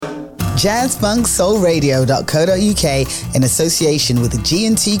JazzFunkSoulRadio.co.uk, in association with the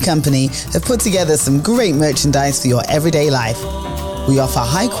G&T Company, have put together some great merchandise for your everyday life. We offer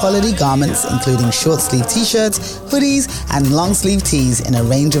high-quality garments, including short-sleeve t-shirts, hoodies, and long-sleeve tees in a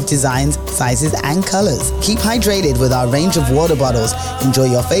range of designs, sizes, and colors. Keep hydrated with our range of water bottles, enjoy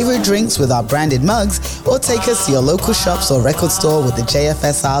your favorite drinks with our branded mugs, or take us to your local shops or record store with the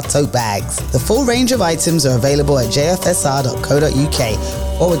JFSR tote bags. The full range of items are available at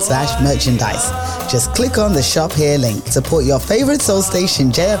jfsr.co.uk/merchandise. Just click on the Shop Here link. Support your favorite soul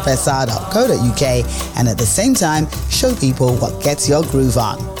station, jfsr.co.uk, and at the same time, show people what gets your groove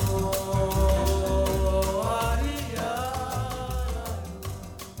on.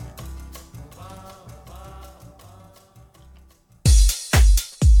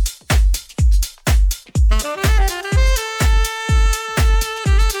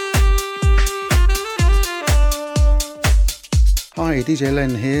 Hi, DJ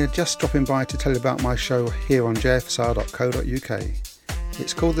Len here, just dropping by to tell you about my show here on jfsr.co.uk.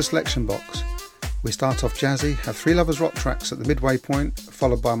 It's called The Selection Box. We start off jazzy, have 3 Lovers Rock tracks at the midway point,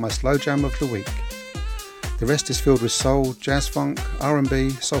 followed by my slow jam of the week. The rest is filled with soul, jazz funk,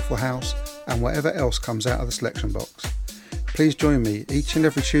 R&B, soulful house, and whatever else comes out of the selection box. Please join me each and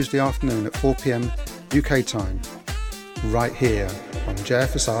every Tuesday afternoon at 4 p.m. UK time, right here on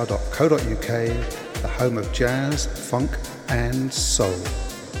jfsr.co.uk, the home of jazz, funk, and soul.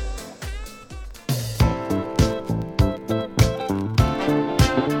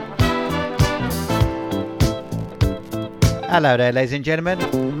 Hello there, ladies and gentlemen.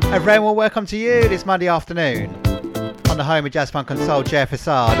 A very well welcome to you this Monday afternoon on the home of jazz, funk, and soul,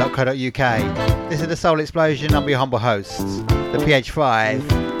 jfsr.co.uk. This is the Soul Explosion. I'm your humble host, the PH5,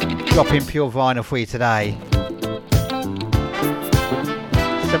 dropping pure vinyl for you today.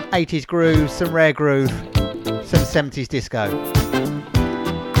 Some 80s groove, some rare groove, some 70s disco.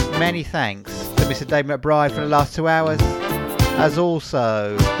 Many thanks to Mr. Dave McBride for the last 2 hours. As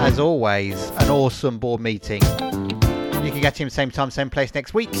always, an awesome board meeting. You can get him same time, same place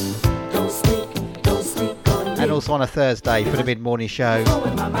next week. And also on a Thursday for the mid-morning show,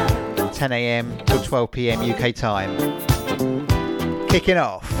 10 a.m. till 12 p.m. UK time. Kicking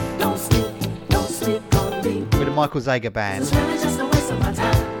off with the Michael Zager Band.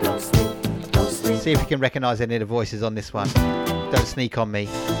 See if you can recognise any of the voices on this one. Don't sneak on me.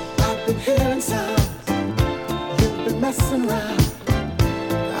 I've been hearing sounds, you've been messing around.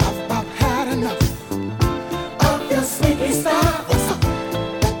 I've about had enough of your sneaky style.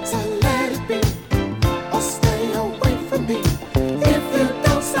 Better let it be, or stay away from me. If you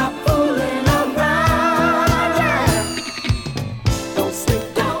don't stop fooling around, yeah. Don't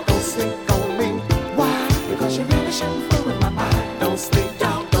sneak on me. Why? Because you really shouldn't fool with my mind. Don't sneak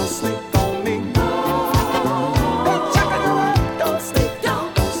on me.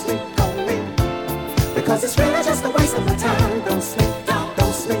 Cause it's really just a waste of my time. Don't sneak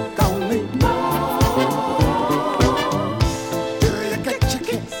on me, no. Do you get your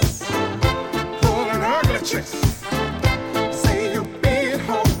kiss? Pull an ugly trick. Say you'll be at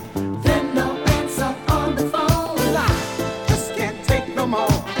home, then no answer on the phone. I just can't take no more.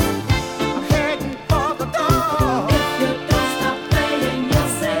 I'm heading for the door. If you don't stop playing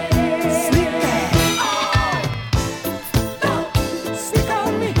yourself, don't sneak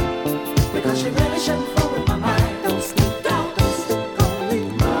on me. Because you really shouldn't.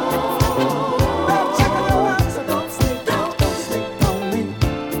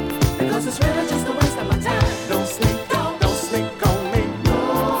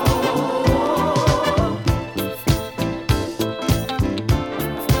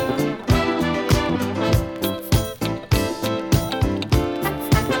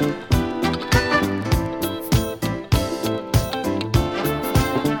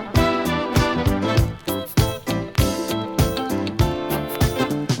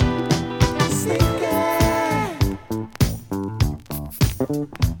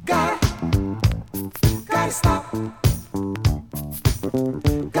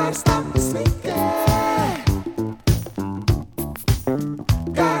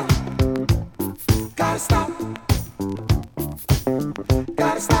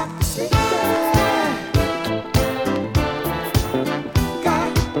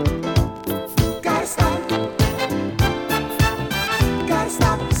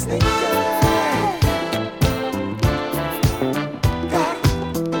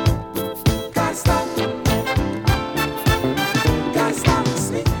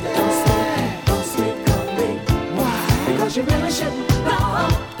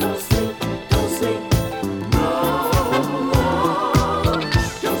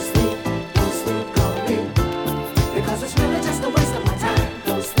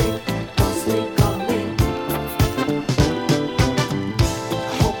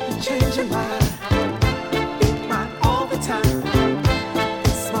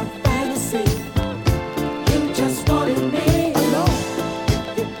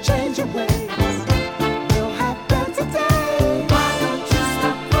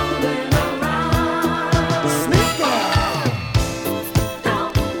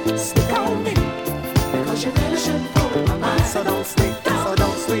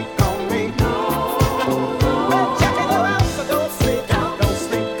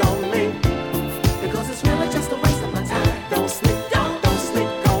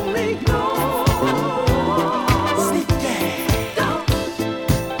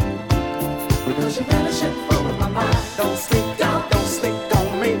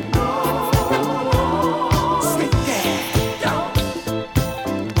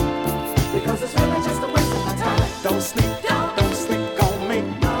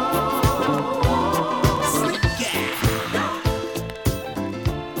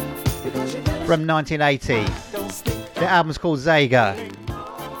 from 1980. The album's called Zager.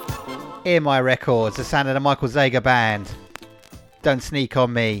 EMI Records, the sound of the Michael Zager Band. Don't Sneak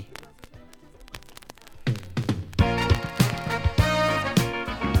on Me.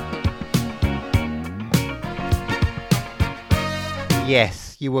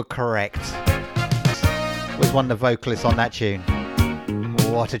 Yes, you were correct. Was one of the vocalists on that tune.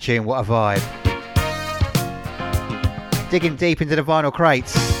 What a tune, what a vibe. Digging deep into the vinyl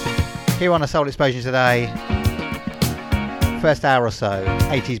crates. Here on a Soul Explosion today. First hour or so,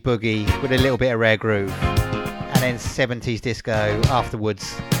 80s boogie with a little bit of rare groove. And then 70s disco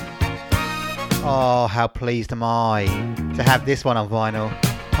afterwards. Oh, how pleased am I to have this one on vinyl.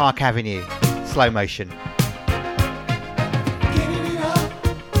 Park Avenue, slow motion.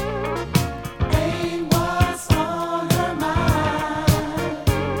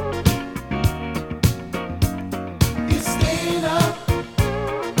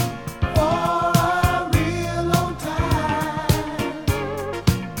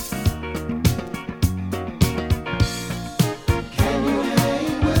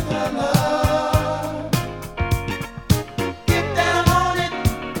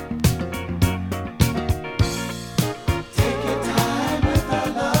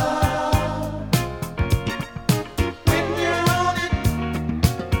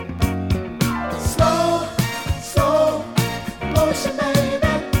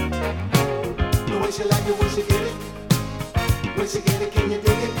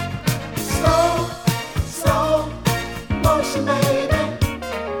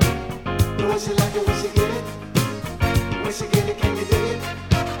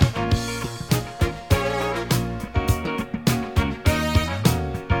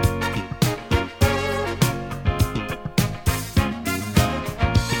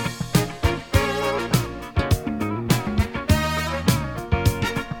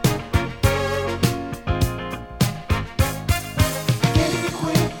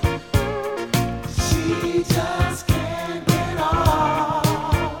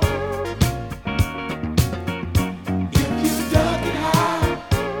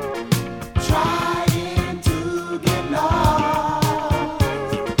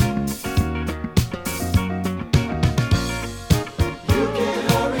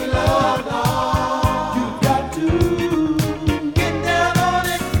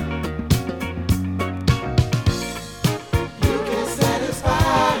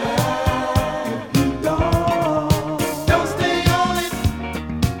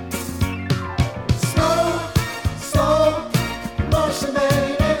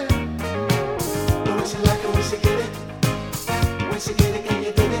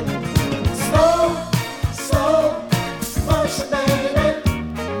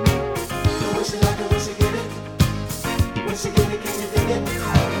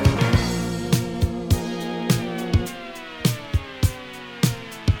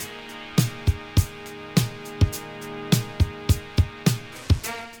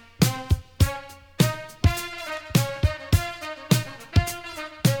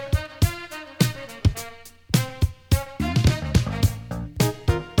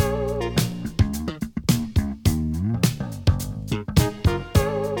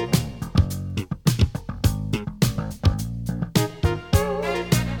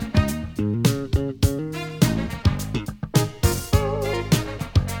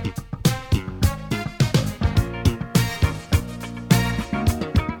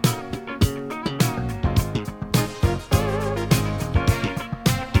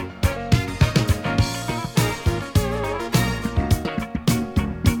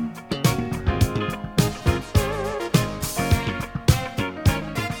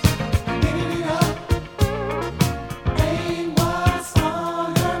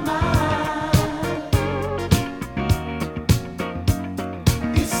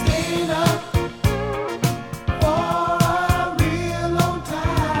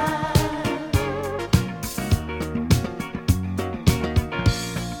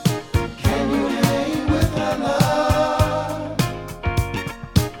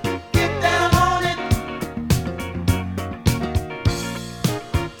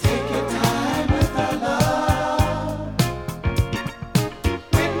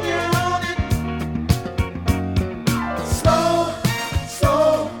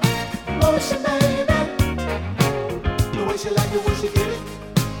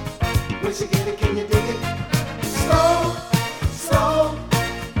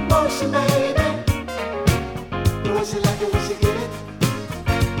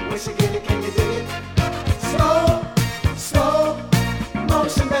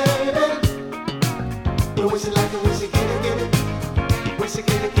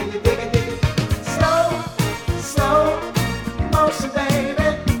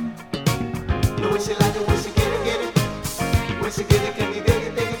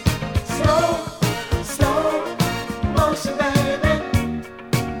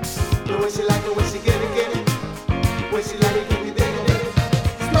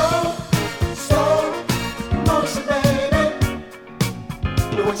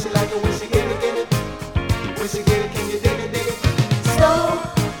 way she like it when she get it. When she get it, can you dig it, dig it? Slow,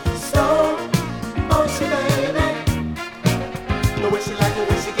 slow motion, baby. The way she like it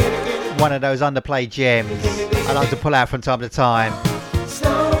when she get it. One of those underplayed gems I like to pull out from time to time.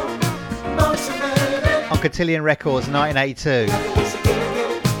 Slow motion, baby. On Cotillion Records, 1982.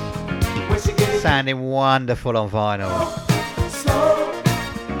 Sounding wonderful on vinyl.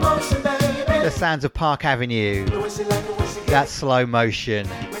 The sounds of Park Avenue. That slow motion.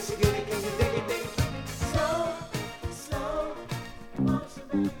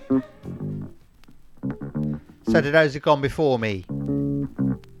 So to those who've gone before me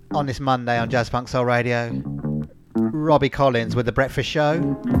on this Monday on Jazz Funk Soul Radio, Robbie Collins with The Breakfast Show,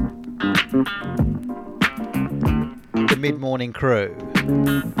 The Mid-Morning Crew,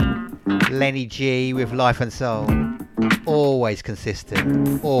 Lenny G with Life and Soul, always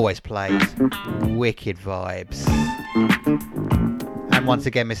consistent, always plays, wicked vibes. And once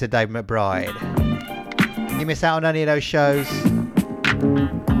again, Mr. Dave McBride. You miss out on any of those shows?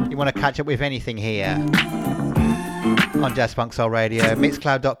 You want to catch up with anything here on Jazz Funk Soul Radio,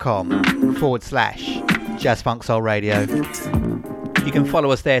 mixcloud.com/Jazz Funk Soul Radio. You can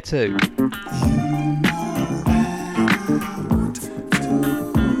follow us there too.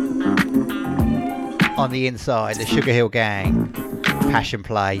 On the inside, the Sugar Hill Gang, Passion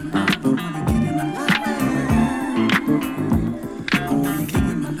Play.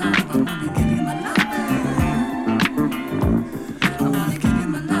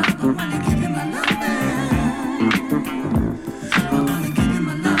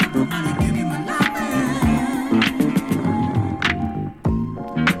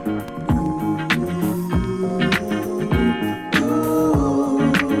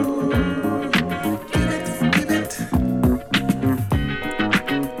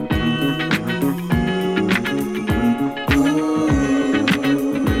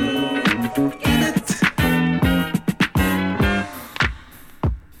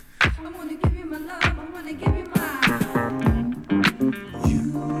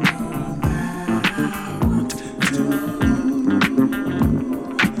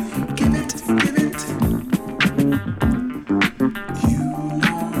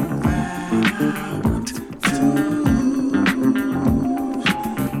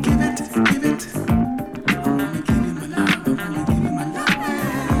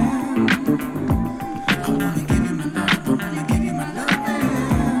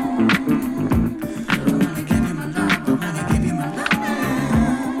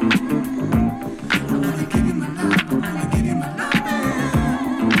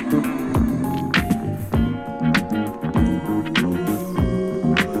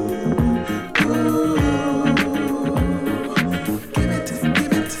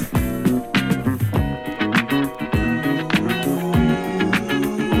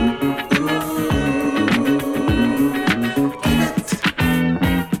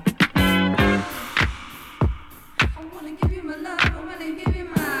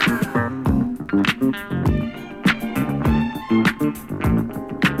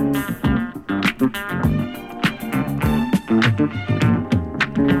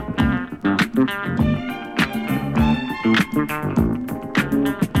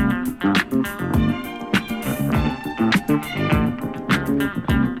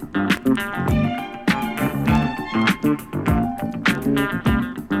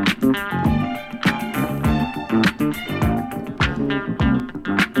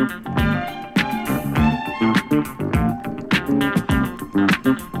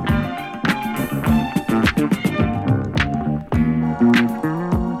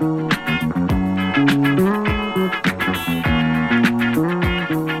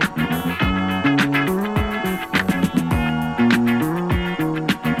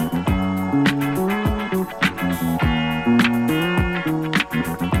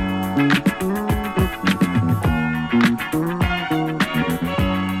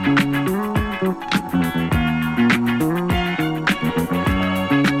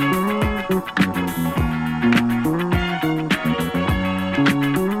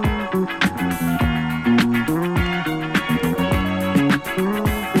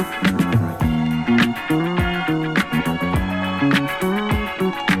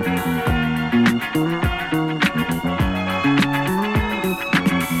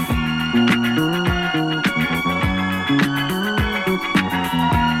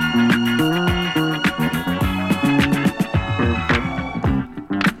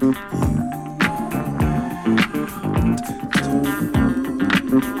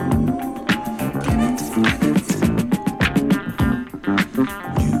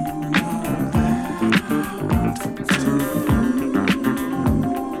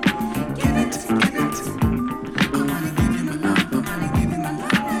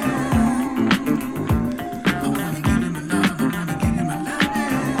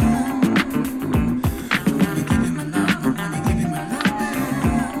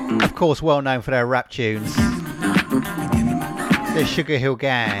 course, well known for their rap tunes. The Sugar Hill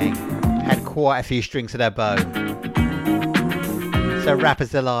Gang had quite a few strings to their bow. So Rapper's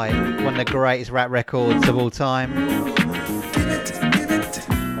Delight, one of the greatest rap records of all time.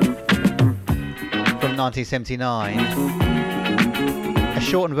 From 1979. A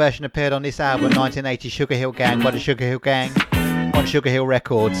shortened version appeared on this album, 1980 Sugar Hill Gang, by the Sugar Hill Gang on Sugar Hill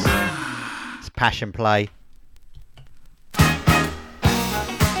Records. It's Passion Play.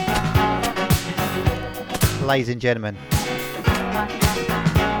 Ladies and gentlemen,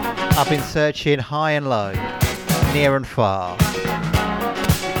 I've been searching high and low, near and far,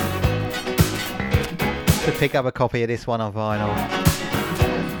 to pick up a copy of this one on vinyl.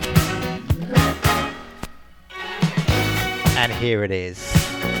 And here it is.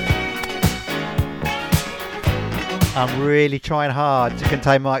 I'm really trying hard to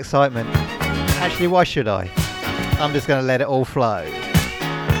contain my excitement. Actually, why should I? I'm just going to let it all flow.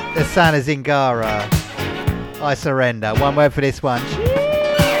 The Sana Zingara, I Surrender. One word for this one.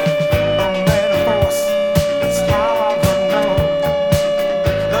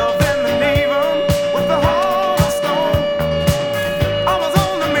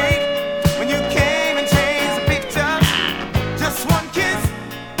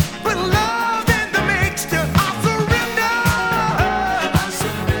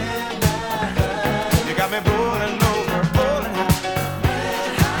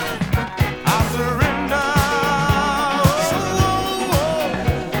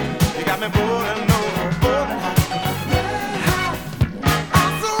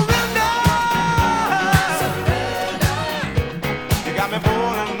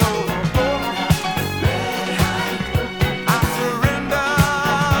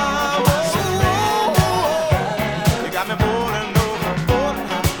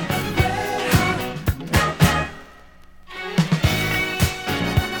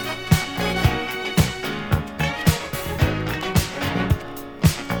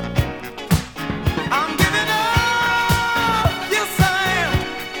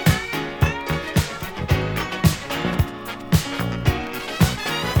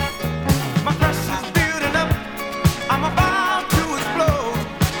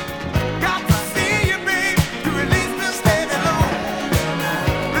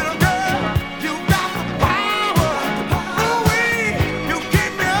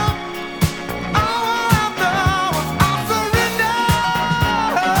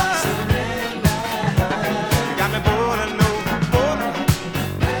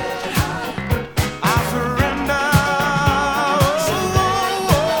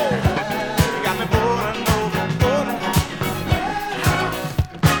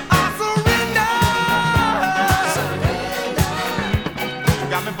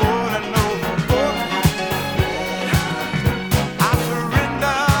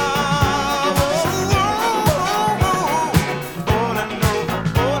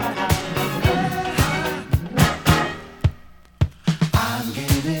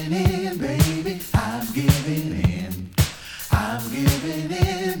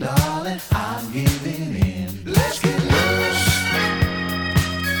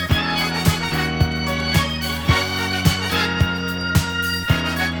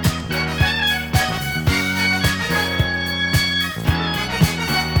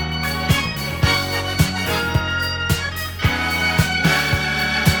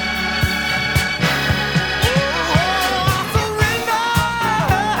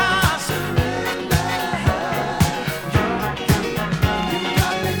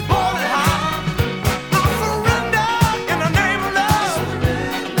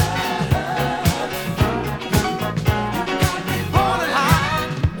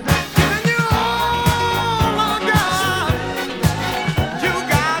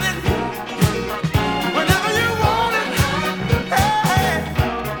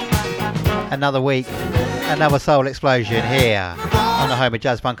 Another week, another soul explosion here on the home of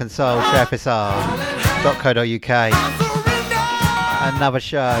Jazz Funk and Soul, JFSR.co.uk. Another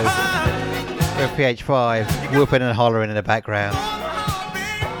show with PH5 whooping and hollering in the background.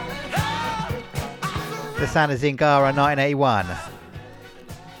 The Sana Zingara 1981.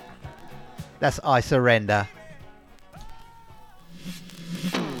 That's I Surrender.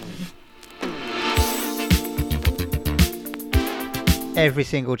 Every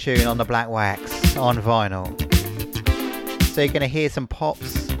single tune on the Black Wax on vinyl. So you're going to hear some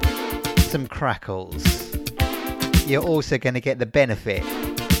pops, some crackles. You're also going to get the benefit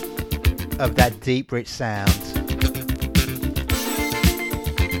of that deep, rich sound.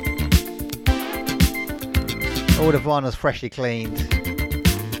 All the vinyl's freshly cleaned.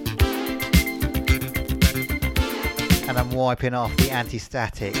 and I'm wiping off the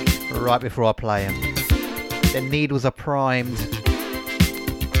anti-static right before I play them. The needles are primed.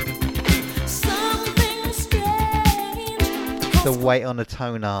 The weight on the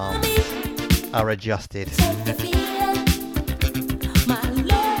tone arms are adjusted.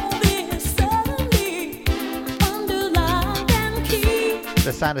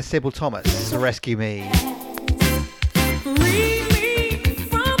 The sound of Sybil Thomas, Rescue Me.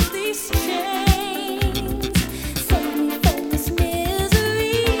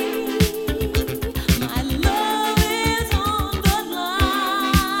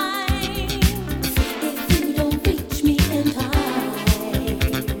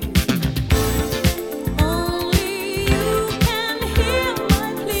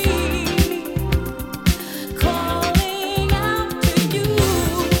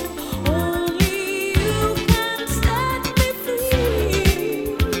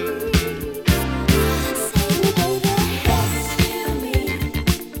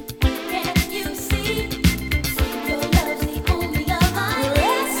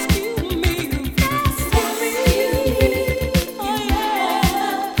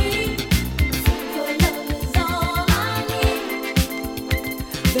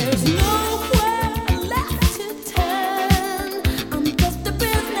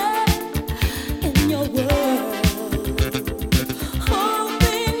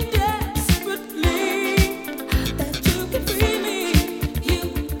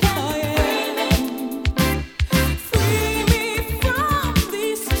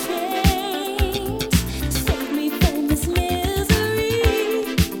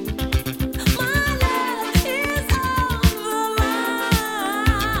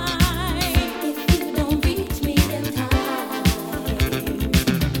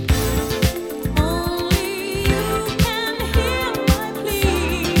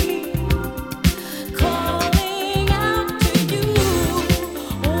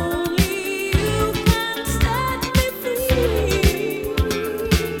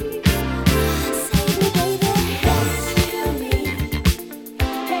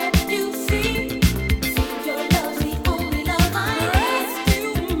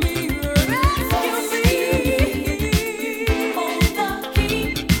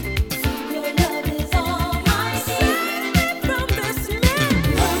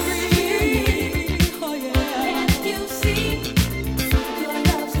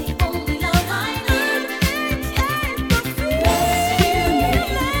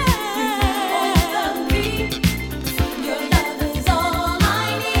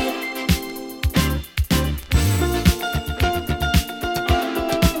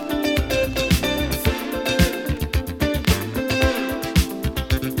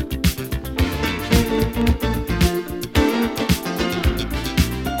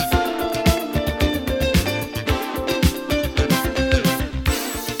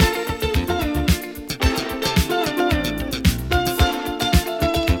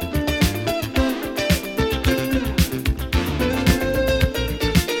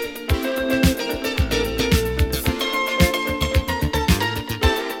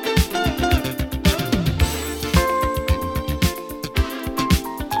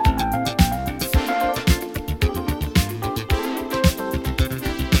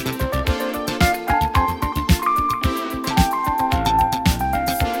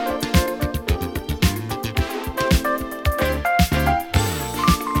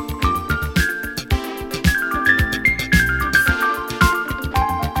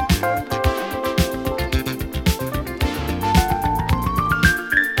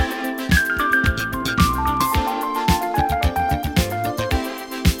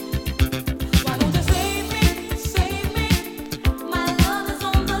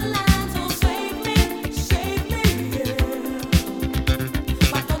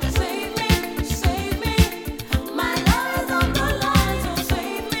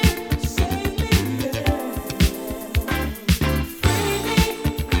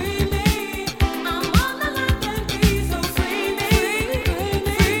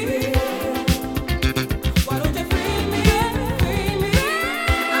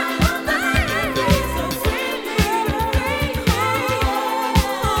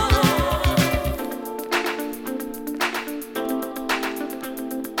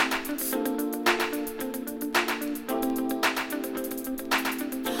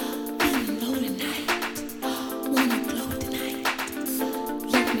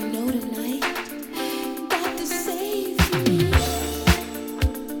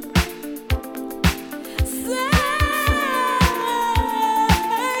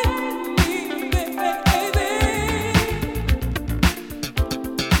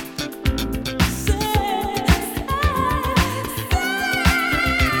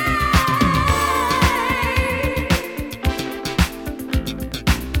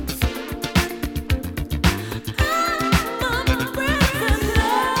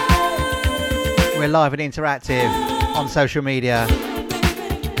 live and interactive on social media.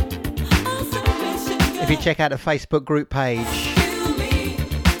 If you check out the Facebook group page,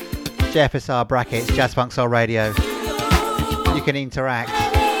 JFSR brackets Jazz Funk Soul Radio, you can interact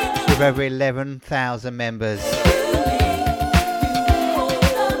with over 11,000 members.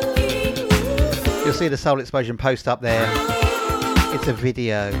 You'll see the Soul Explosion post up there. It's a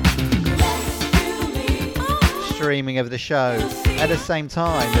video streaming of the show at the same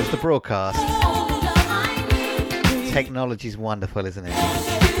time as the broadcast. Technology's wonderful, isn't it?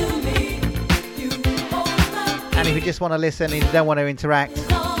 And if you just want to listen and you don't want to interact,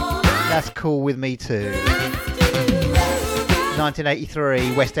 that's cool with me too.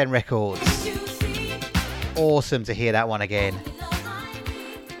 1983 West End Records. Awesome to hear that one again.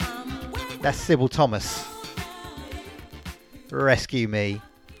 That's Sybil Thomas. Rescue Me.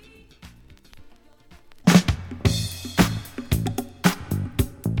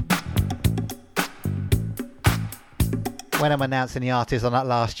 When I'm announcing the artist on that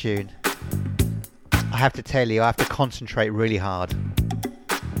last tune, I have to tell you, I have to concentrate really hard,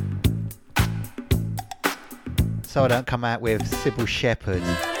 so I don't come out with Sybil Shepherd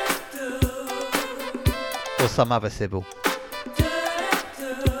or some other Sybil.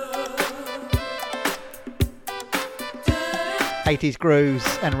 '80s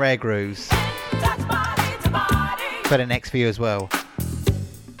grooves and rare grooves for the next few as well.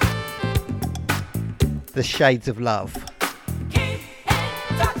 The Shades of Love.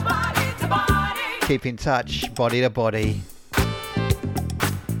 Keep in touch, body to body.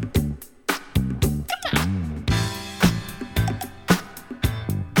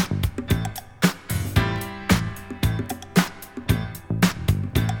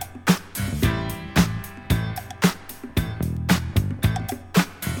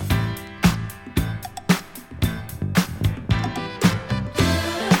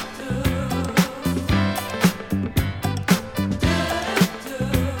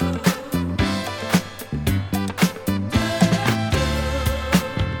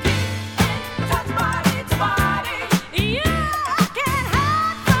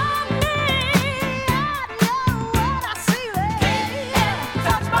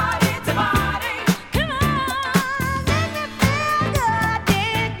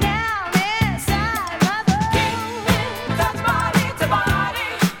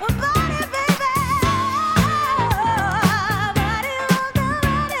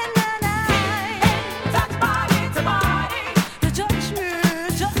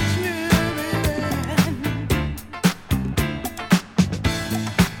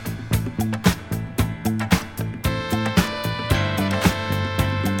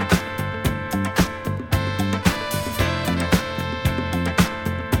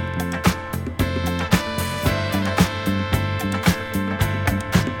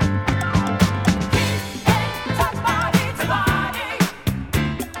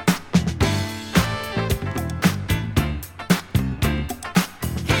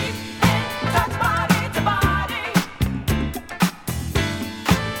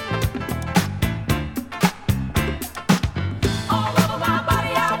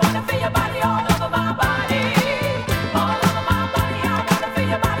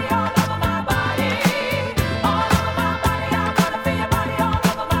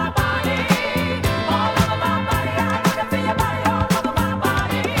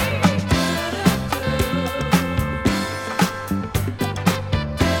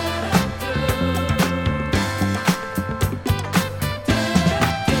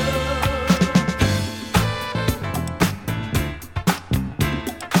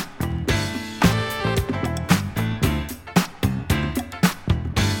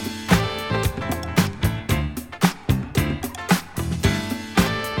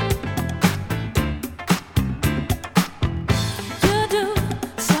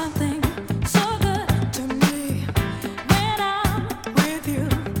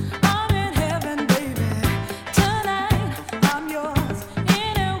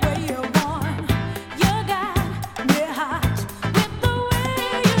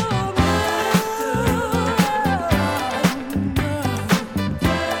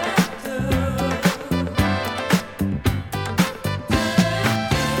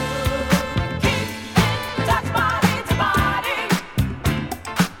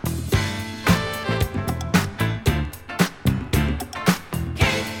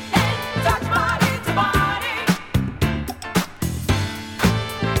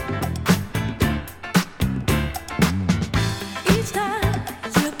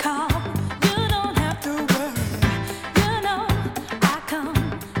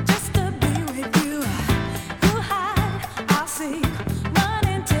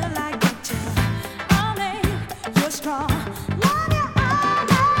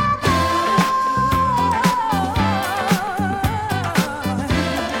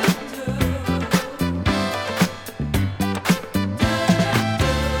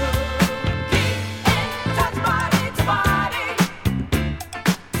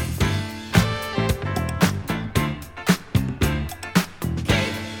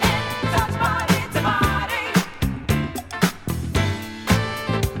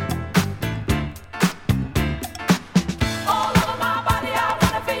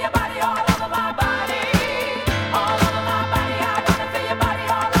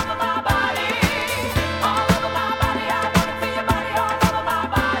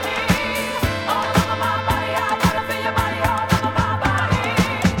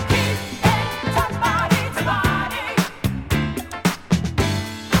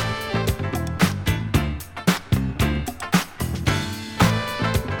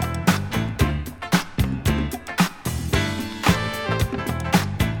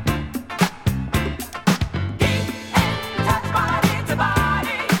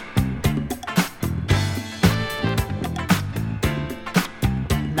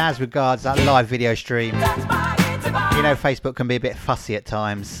 And as regards that live video stream, you know Facebook can be a bit fussy at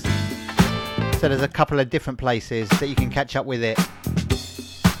times. So there's a couple of different places that you can catch up with it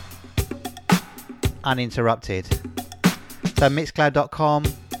uninterrupted. So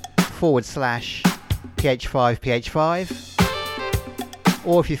mixcloud.com/ph5ph5,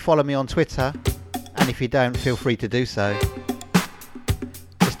 or if you follow me on Twitter, and if you don't, feel free to do so.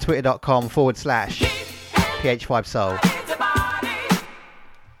 It's twitter.com/ph5soul.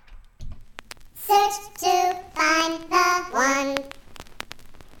 Search to find the one.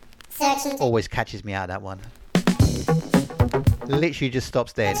 Searching to Always catches me out, that one. Literally just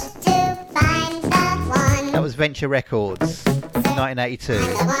stops dead. find the one. That was Venture Records, 1982.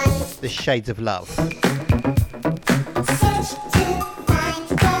 The Shades of Love. Search to find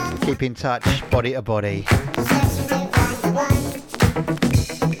the Keep in touch, body to body. searching to find the one.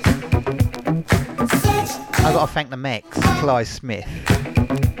 Search I've got to thank the Mex, Clive Smith,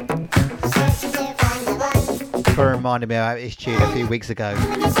 searching to find the one. for reminding me about this tune a few weeks ago.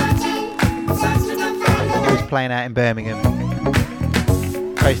 Searching to find the He was playing out in Birmingham.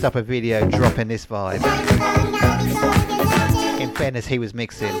 Posted up a video dropping this vibe. In fairness, he was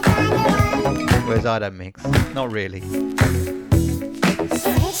mixing, whereas I don't mix. Not really.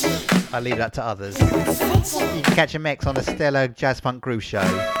 I leave that to others. You can catch a mix on the Stellar Jazz Funk Groove Show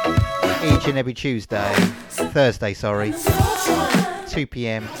each and every Thursday, 2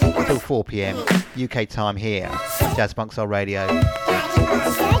 p.m. till 4 p.m. UK time here, Jazz Funk Soul Radio.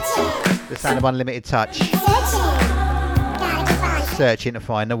 The sound of unlimited touch. Searching to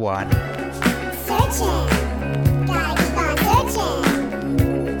find the one.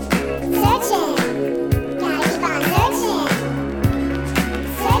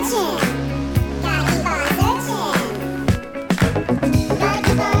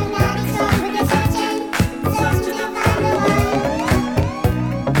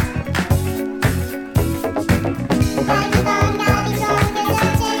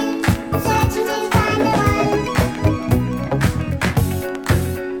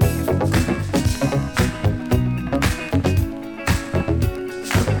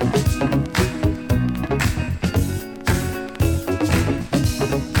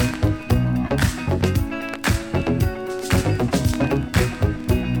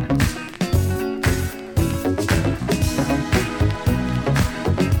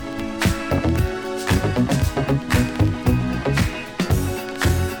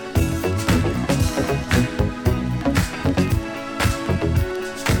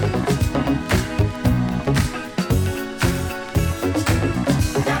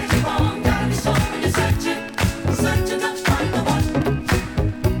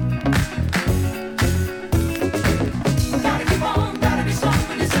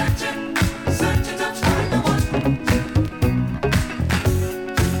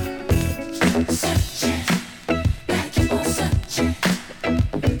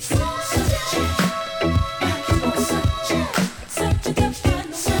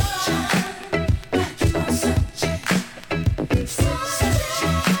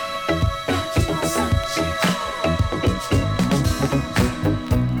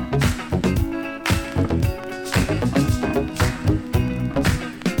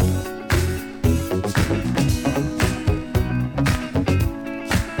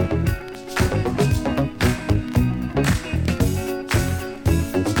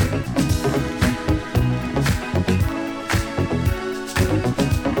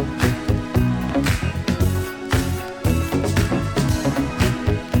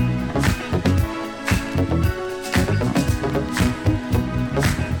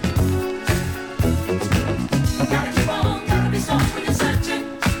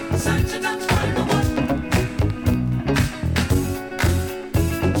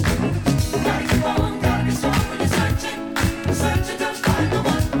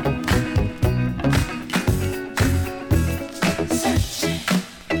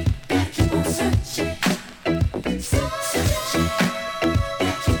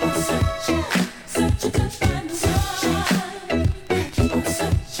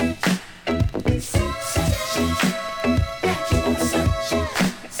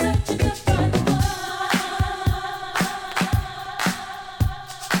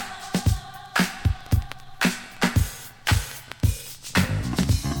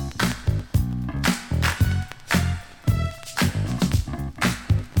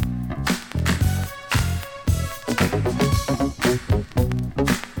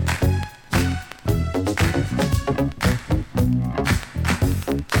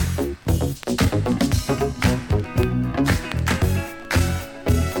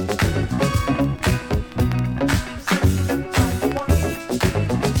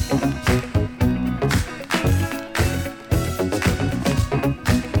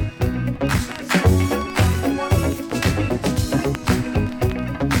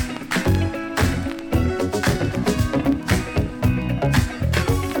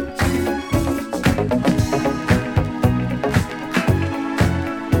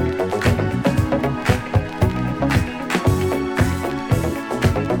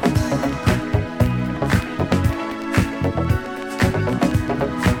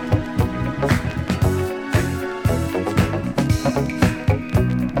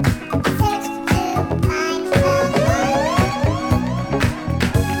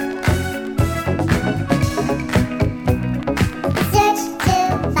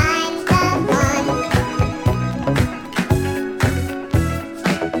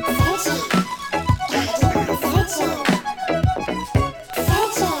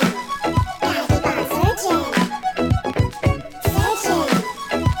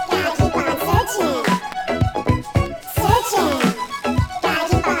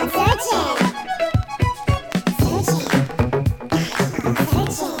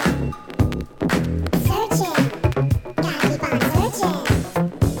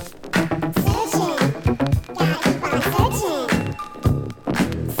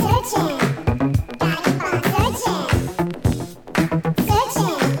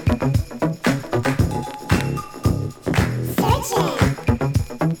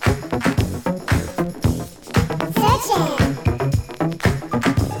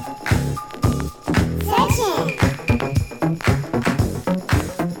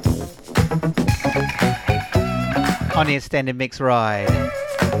 On the extended mix ride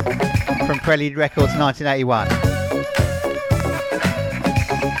from Prelude Records 1981.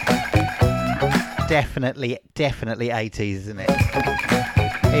 Definitely 80s, isn't it?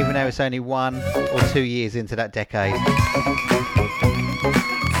 Even though it's only 1 or 2 years into that decade.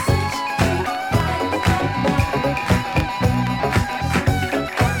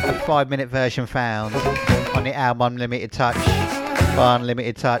 A 5-minute version found on the album Unlimited Touch by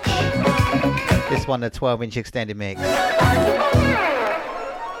Unlimited Touch. This one, the 12-inch extended mix.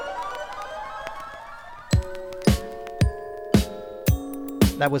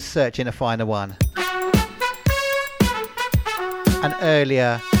 That was Searching to Find the One. And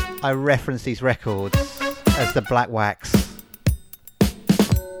earlier, I referenced these records as the Black Wax.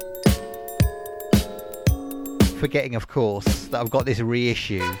 Forgetting, of course, that I've got this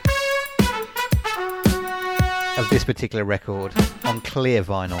reissue of this particular record on clear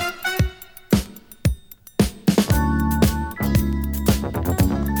vinyl.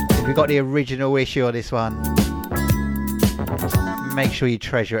 If you've got the original issue of this one, make sure you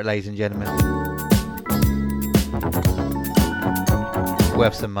treasure it, ladies and gentlemen.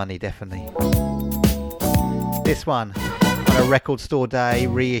 Worth some money, definitely. This one, on a record store day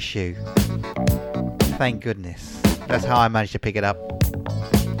reissue. Thank goodness. That's how I managed to pick it up.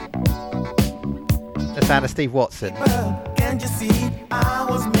 The sound of Steve Watson. Well, can't you see I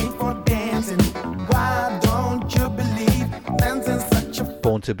was made for dancing? Why don't you believe dancing's such a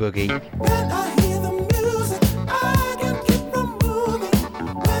Born to Boogie. when I hear the music, I can't keep from moving.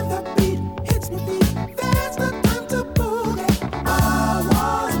 When the beat hits my feet, there's no time to boogie. I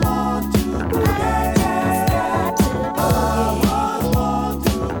was born to boogie. I was born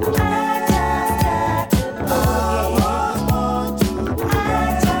to boogie. I was born to boogie.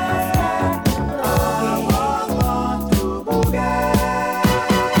 I was born to boogie.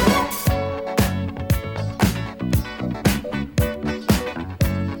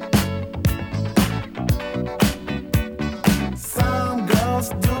 Some girls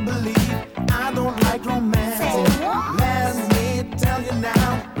do believe I don't like romance. Let me tell you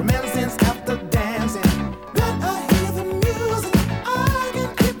now, romancing's after dancing. When I hear the music, I can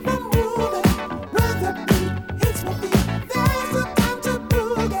keep from moving. When the beat hits my feet, there's no time to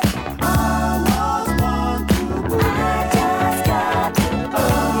boogie. I was born to boogie. I just got to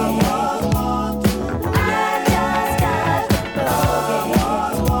boogie. I was born to boogie. I just got to boogie. I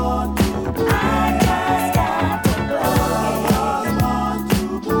was born to boogie. I just got to boogie. I was born to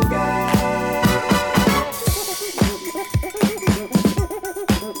boogie.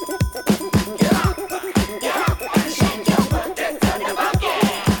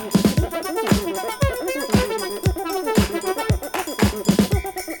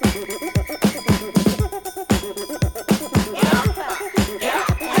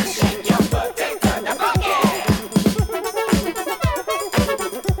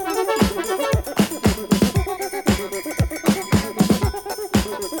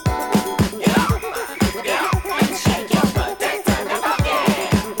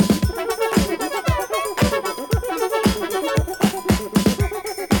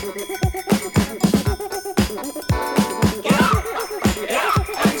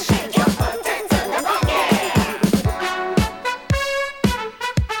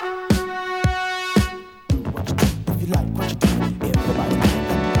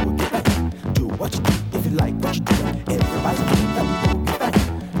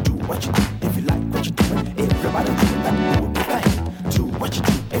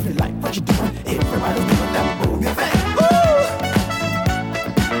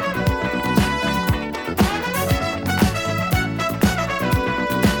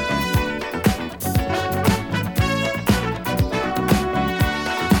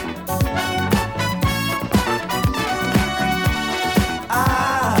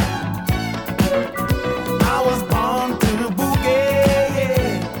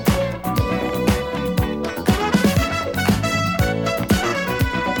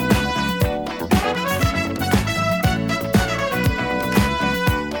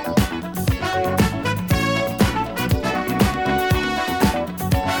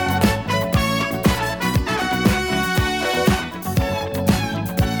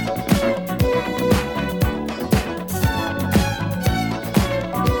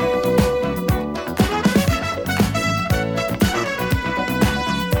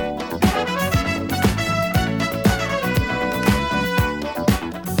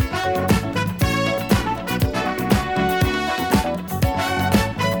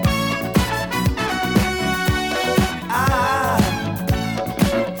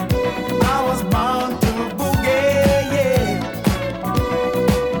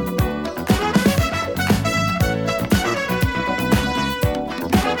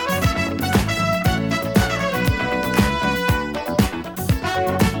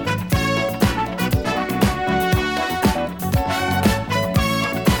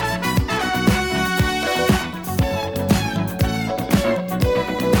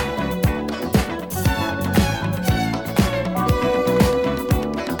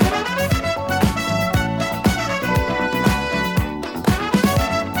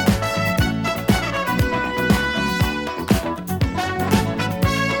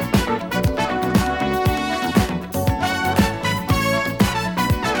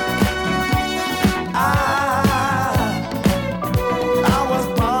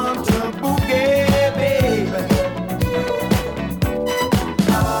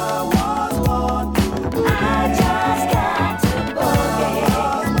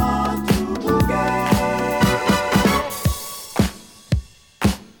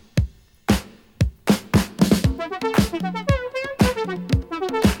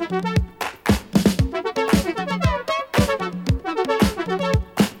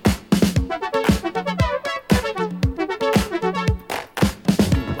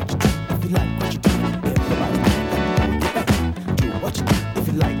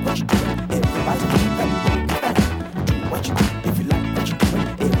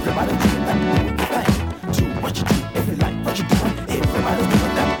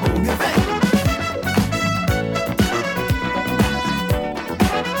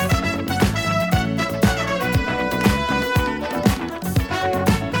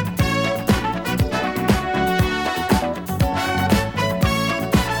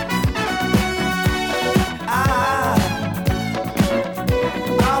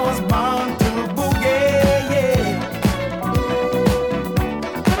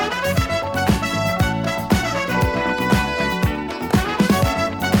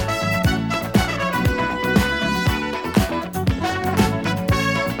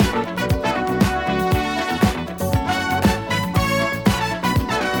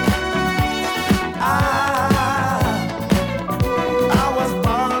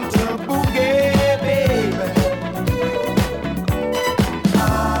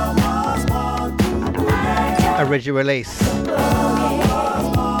 original release.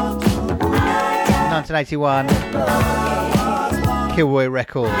 1981, Kilroy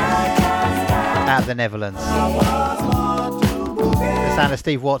Records, out of the Netherlands. The sound of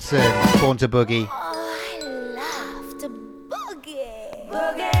Steve Watson, Born to Boogie.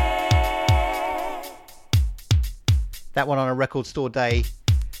 That one on a record store day,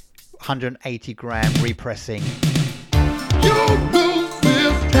 180 gram repressing.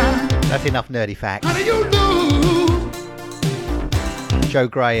 That's enough nerdy facts. Joe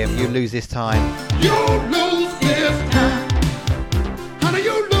Graham, You Lose This Time. You lose this time. Honey,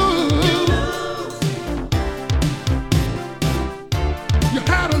 you lose. You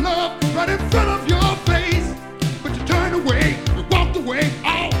had a love right in front of your face, but you turned away, you walked away.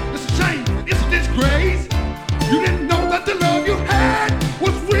 Oh, it's a shame, it's a disgrace. You didn't know that the love you had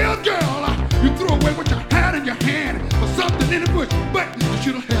was real, girl. You threw away what you had in your hand for something in the bush, but you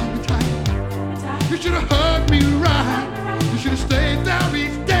should have held me tight. You should have hugged me right. You should have stayed there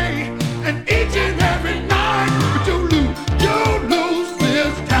each day and each and every night. But you lose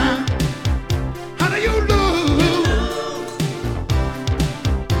this time. Honey, you lose.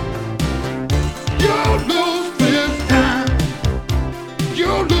 You lose this time.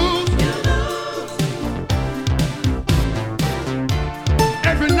 You lose.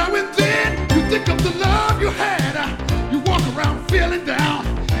 Every now and then you think of the love you had. You walk around feeling down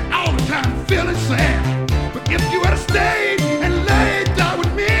and all the time feeling sad. But if you had stayed and laid down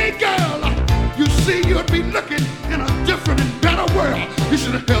with me, girl, you see you'd be looking in a different and better world. You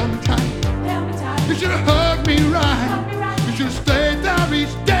should have held me tight. You should have hugged me right. You should have stayed there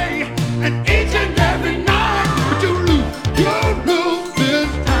each day and each and every night. But you lose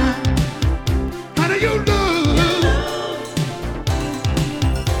this time. Honey, you lose.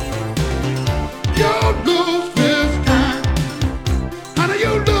 You lose this time. Honey,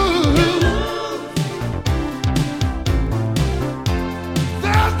 you lose.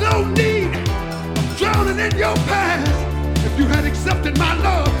 There's no need of drowning in your past. If you had accepted my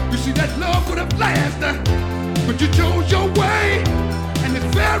love, you see that love would have lasted. But you chose your way, and this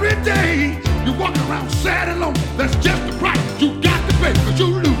very day you walk around sad and lonely. That's just the price you got to pay. 'Cause you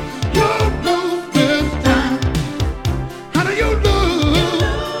lose this time. Honey, you lose.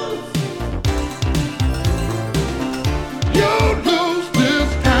 You lose this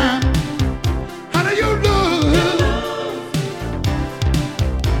time. Honey, you lose.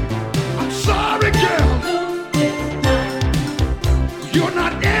 I'm sorry, girl. You're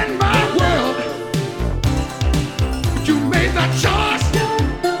not in my world. But you made that choice.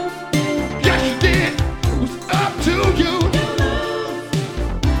 Yes, you did. It was up to you.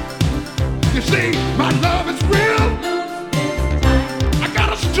 You see, my love is real. I got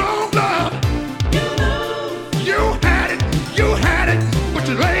a strong love. You had it, but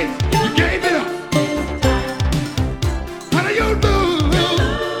you laid, you gave it up. Honey, you lose.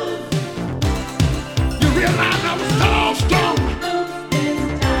 You realize I was so strong.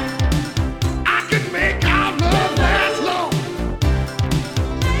 I could make our love last long.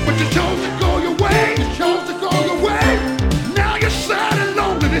 But you chose to go your way. You chose to go your way. Now you're sad and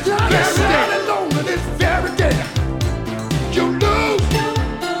lonely this very day. You lose.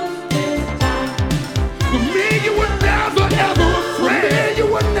 With me, you were never ever afraid. You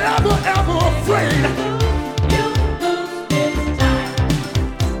were never ever afraid.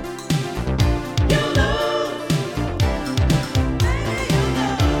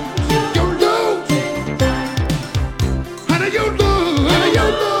 You lose. Honey, you lose. Honey, you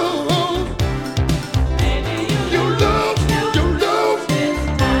lose. You lose. You lose.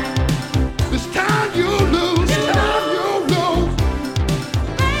 This time you lose. This time you lose.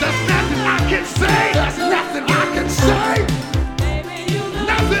 There's nothing I can say. There's nothing I can say.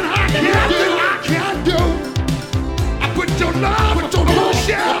 Nothing I can do. I put your love, put your little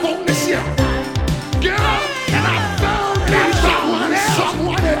shelf on the shelf. Girl, and I found me someone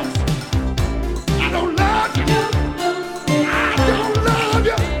else. I don't love you. I don't love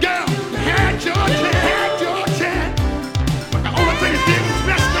you. Girl, you had your chance. But the only thing it did was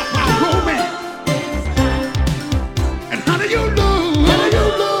messed up my romance. And honey, you lose. Honey, you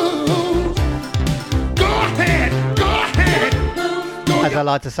lose. Go ahead. As I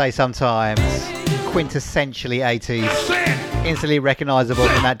like to say sometimes, quintessentially 80s, instantly recognisable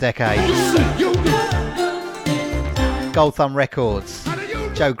from that decade. Gold Thumb Records,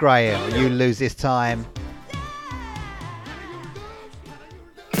 Joe Graham, You Lose This Time.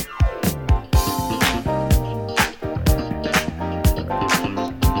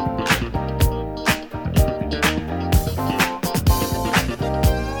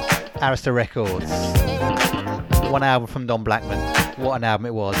 Arista Records, one album from Don Blackman, What an album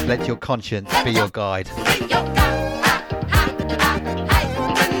it was. Let your conscience be your guide.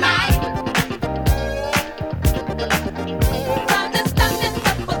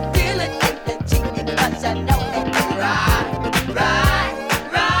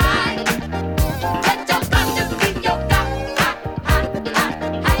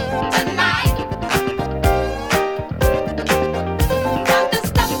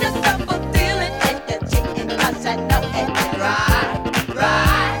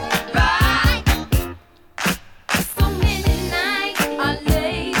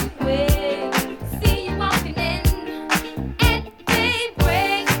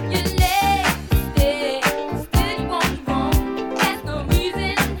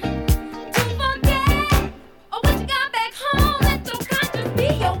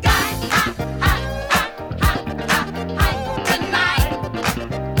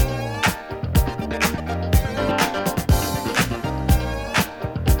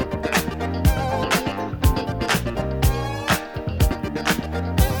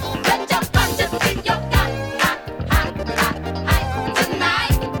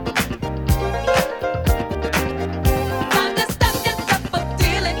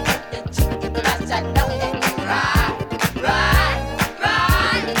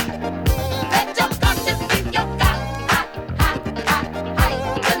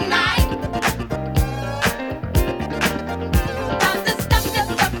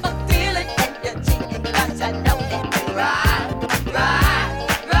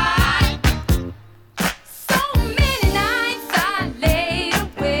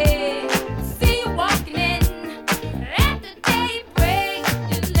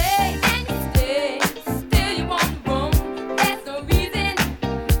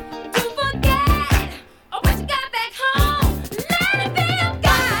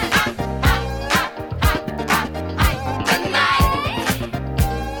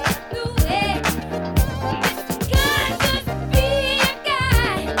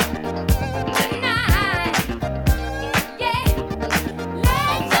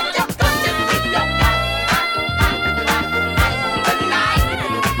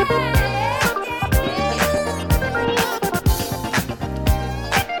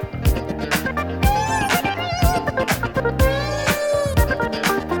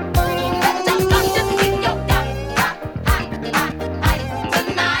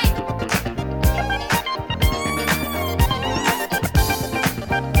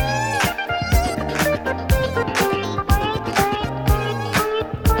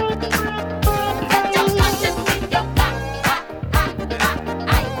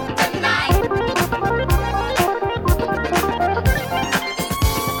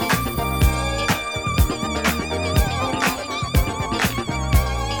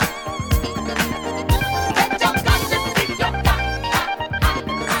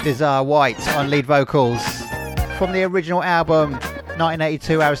 Desire White on lead vocals from the original album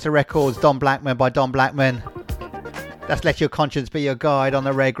 1982 Arista Records, Don Blackman by Don Blackman. That's Let Your Conscience Be Your Guide on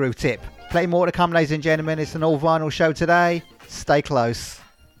the Rare Groove tip. Plenty more to come, ladies and gentlemen. It's an all vinyl show today. Stay close.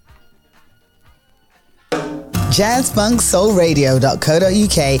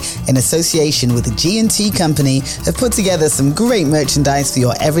 JazzFunkSoulRadio.co.uk in association with the G&T Company have put together some great merchandise for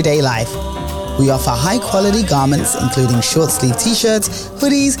your everyday life. We offer high-quality garments, including short-sleeve t-shirts,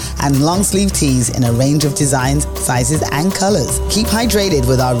 hoodies, and long-sleeve tees in a range of designs, sizes, and colors. Keep hydrated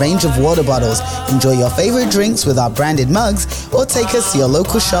with our range of water bottles, enjoy your favorite drinks with our branded mugs, or take us to your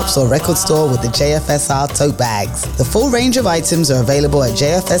local shops or record store with the JFSR tote bags. The full range of items are available at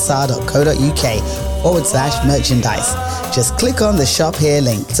jfsr.co.uk/merchandise. Just click on the Shop Here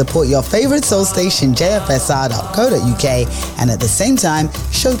link. Support your favorite soul station, jfsr.co.uk, and at the same time,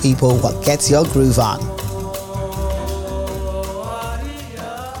 show people what gets your groove on.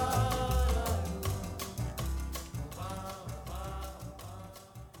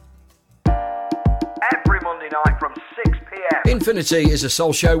 Every Monday night from 6 p.m. Infinity is a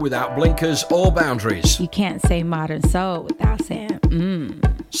soul show without blinkers or boundaries. You can't say modern soul without saying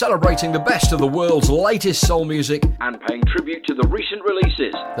Celebrating the best of the world's latest soul music and paying tribute to the recent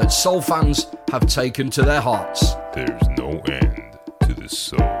releases that soul fans have taken to their hearts. There's no end to the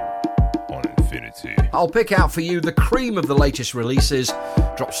soul on Infinity. I'll pick out for you the cream of the latest releases,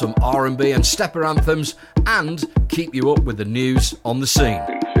 drop some R&B and stepper anthems, and keep you up with the news on the scene.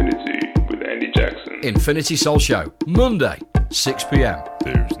 Infinity with Andy Jackson. Infinity Soul Show, Monday, 6 p.m.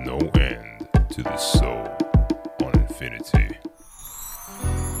 There's no end to the soul on Infinity.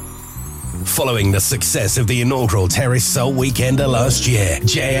 Following the success of the inaugural Terrace Soul Weekender last year,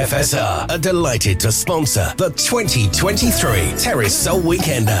 JFSR are delighted to sponsor the 2023 Terrace Soul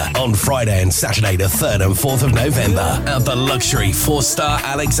Weekender on Friday and Saturday the 3rd and 4th of November at the luxury 4-star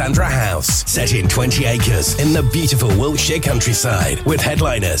Alexandra House, set in 20 acres in the beautiful Wiltshire countryside, with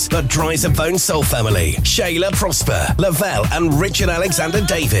headliners the Dries of Bone Soul Family, Shayla Prosper, Lavelle and Richard Alexander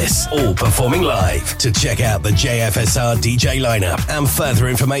Davis, all performing live. To check out the JFSR DJ lineup and further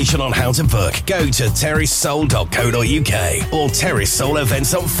information on how to book, go to terracesoul.co.uk or Terrace Soul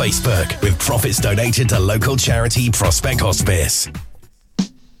Events on Facebook, with profits donated to local charity Prospect Hospice.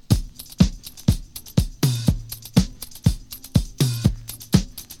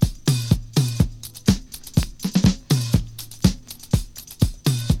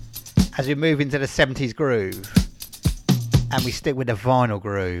 As we move into the 70s groove, and we stick with the vinyl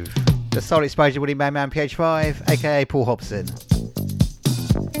groove, the Soul Explosion Willie Man PH5, aka Paul Hobson.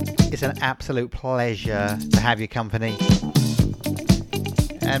 It's an absolute pleasure to have your company,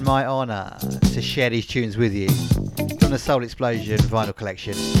 and my honour to share these tunes with you from the Soul Explosion vinyl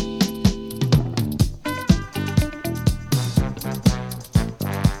collection.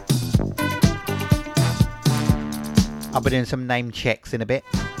 I'll be doing some name checks in a bit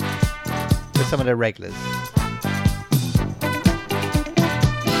with some of the regulars.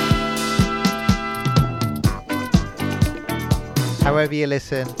 However you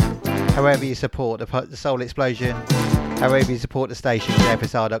listen, however you support the Soul Explosion, however you support the station,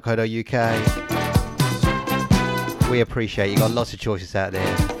 jfsr.co.uk, we appreciate you. Got lots of choices out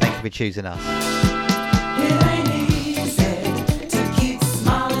there. Thank you for choosing us. It ain't easy to keep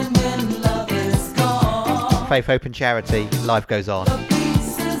smiling when love is gone. Faith Open Charity, life goes on.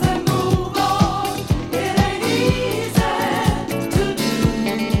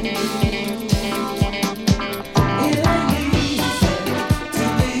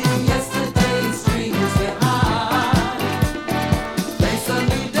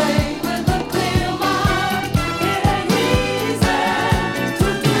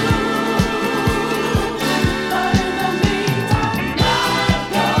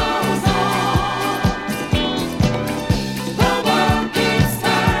 The world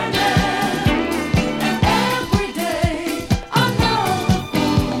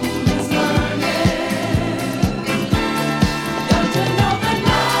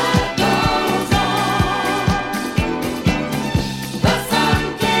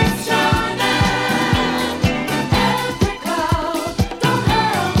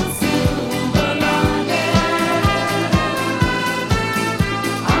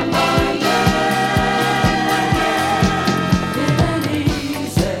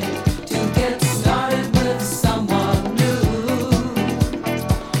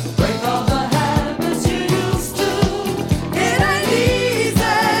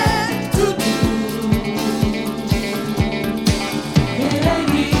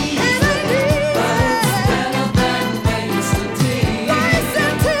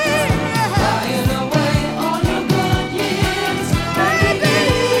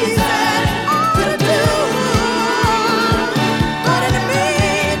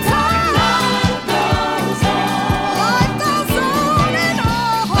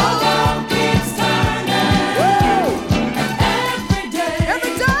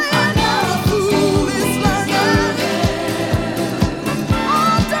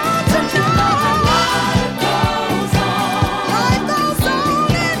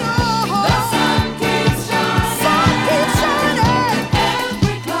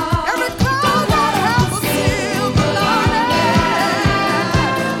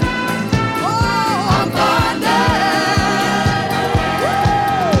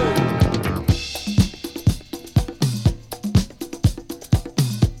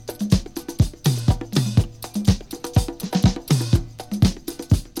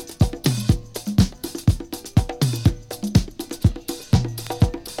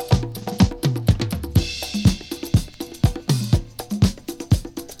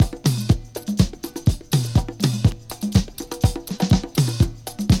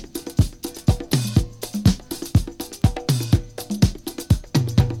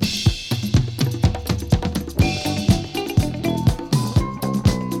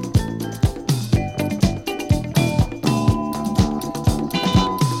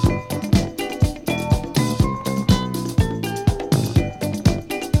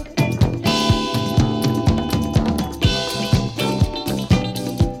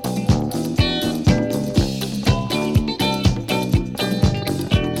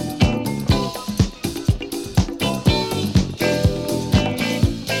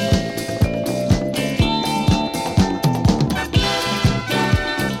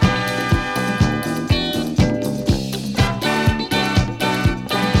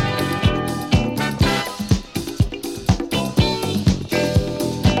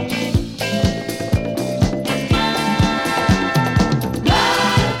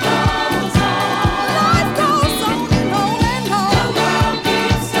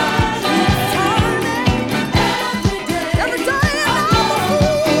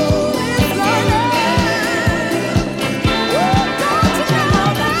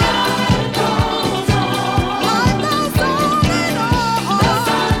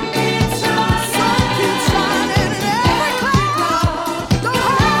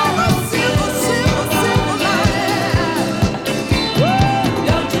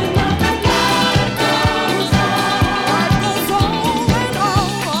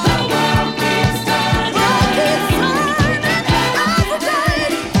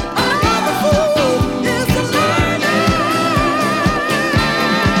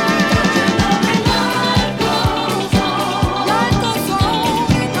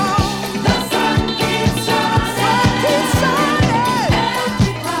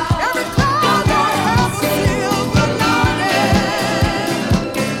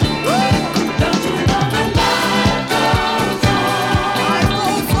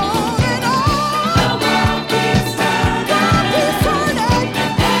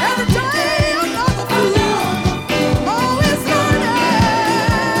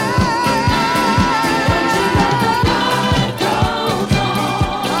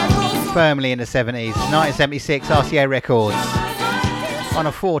Firmly in the 70s. 1976 RCA Records. On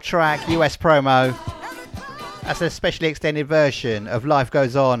a 4-track US promo. That's a specially extended version of Life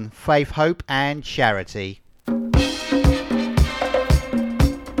Goes On, Faith, Hope and Charity.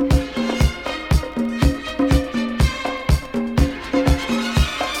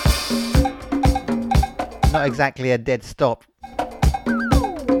 Not exactly a dead stop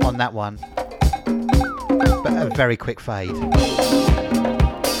on that one, but a very quick fade.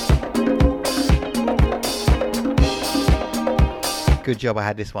 Good job I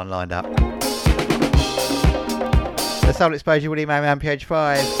had this one lined up. The Soul Exposure Woody Man on page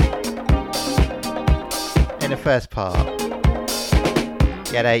 5. In the first part,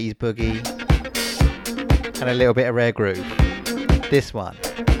 you had 80s boogie and a little bit of rare groove. This one,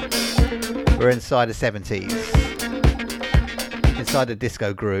 we're inside the 70s, inside the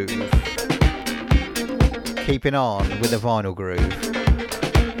disco groove, keeping on with the vinyl groove.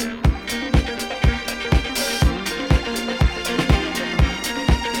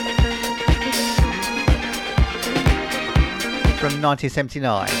 From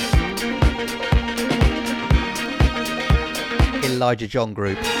 1979, Elijah John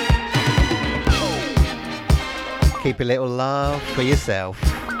Group. Keep a little love for yourself.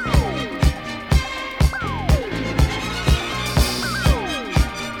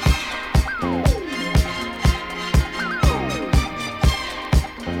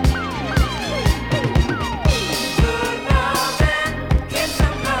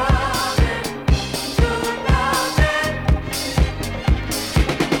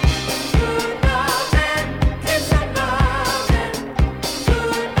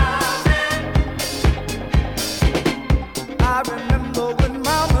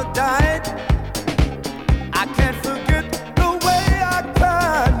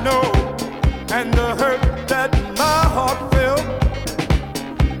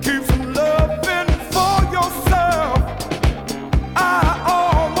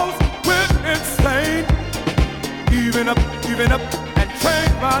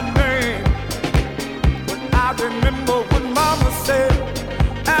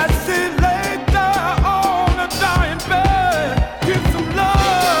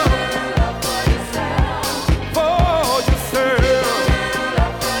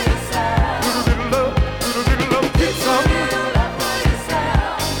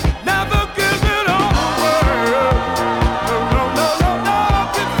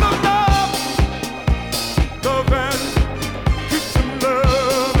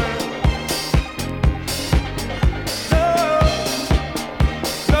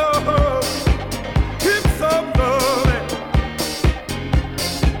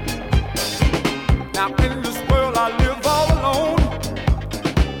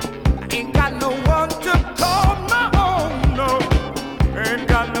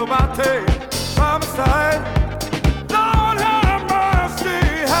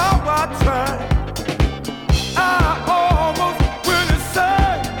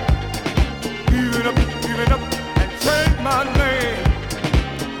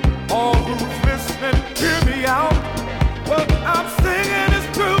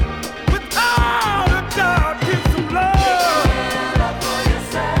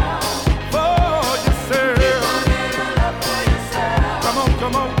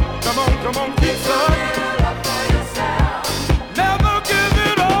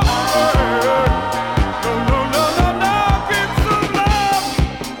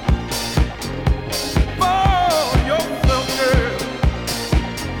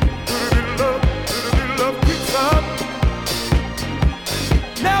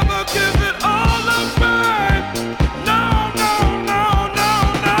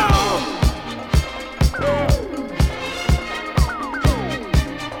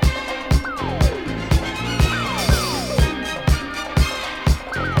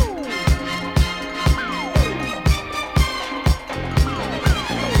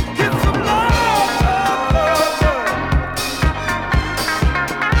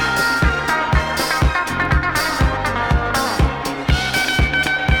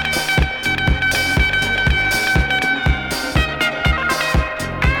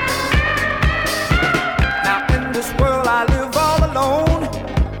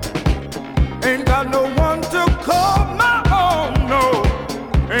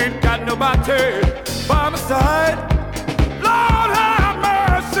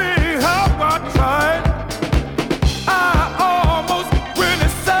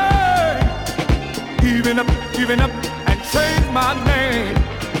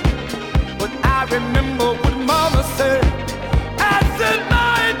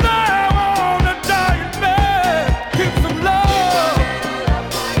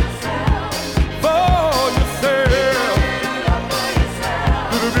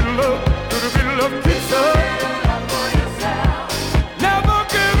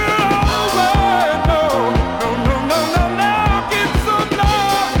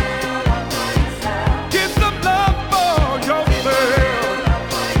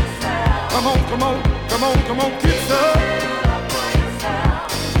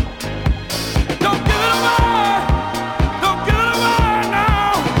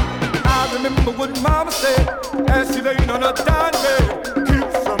 mama said, as she laid on her dying bed,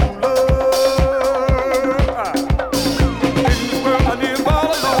 keep some love. In this world I live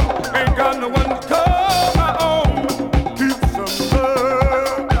all alone, ain't got no one to call my own. Keep some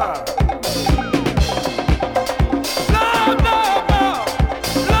love. Love, love, love,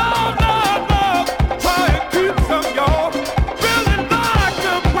 love, love, love. Try and keep some, y'all. Feeling like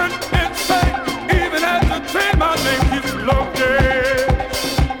I went insane, even as the train my name keeps love, yeah.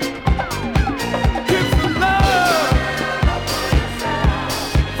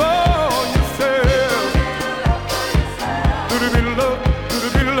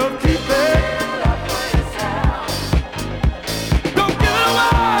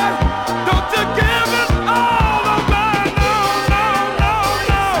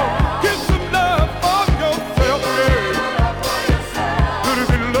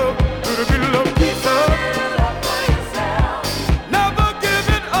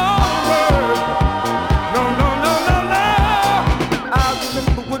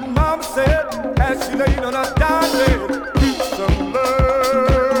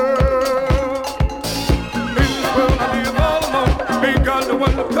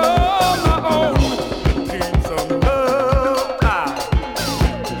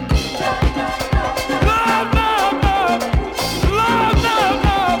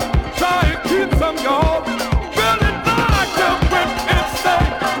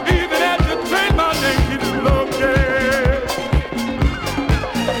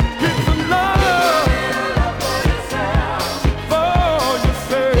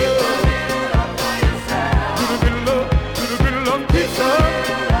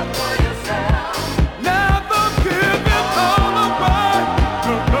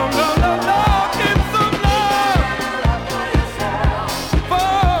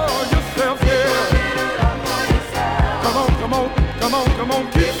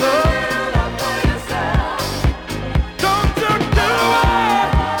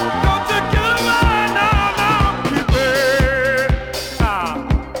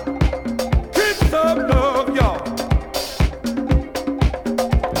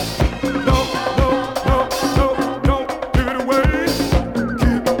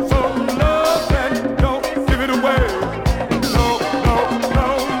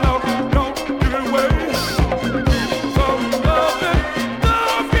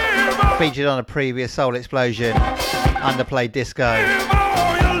 Featured on a previous Soul Explosion underplayed disco.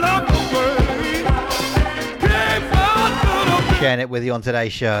 Sharing it with you on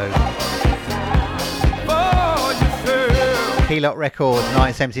today's show. Keylock Records,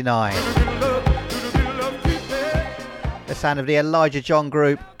 1979. The sound of the Elijah John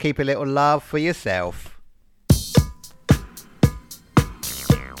Group. Keep a little love for yourself.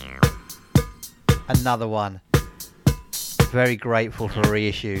 Another one. Very grateful for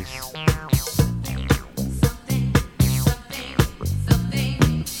reissues.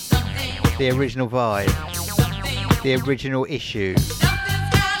 The original vibe, the original issue,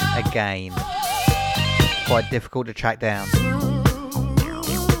 again, quite difficult to track down.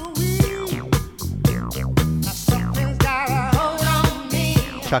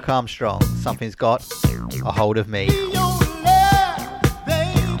 Chuck Armstrong, Something's Got a Hold of Me.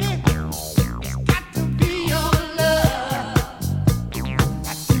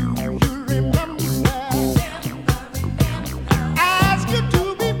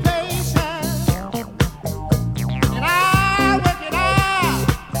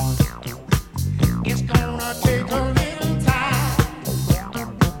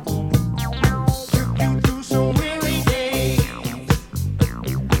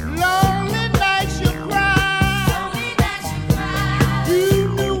 Lonely nights you cry.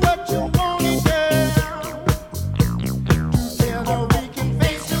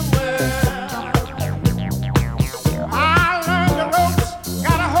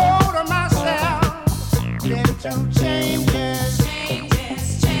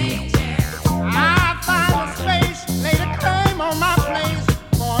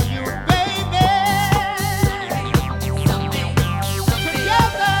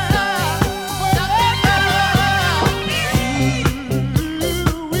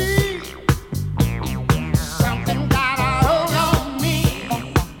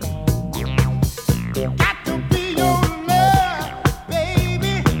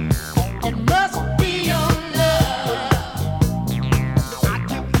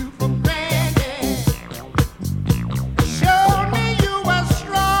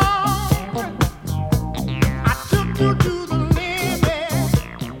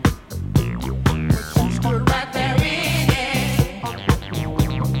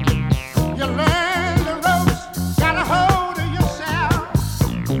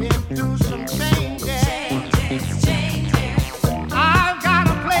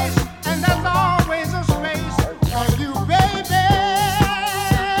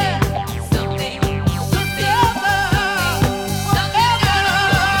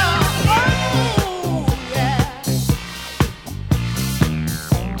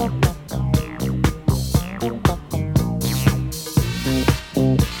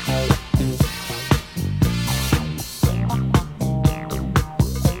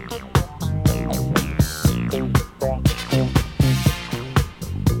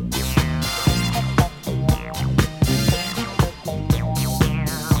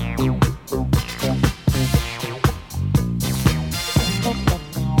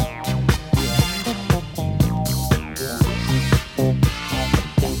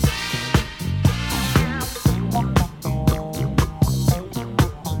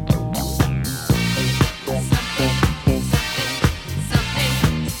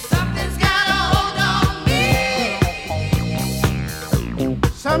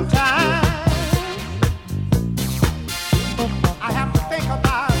 Sometimes I have to think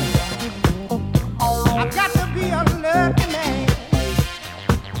about it. I've got to be a lucky man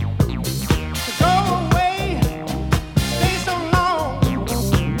to go away, stay so long,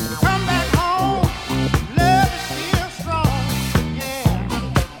 come back home, love is still strong, yeah.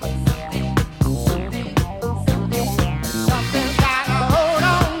 Something's got a hold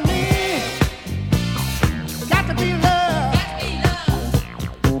on me, got to be love.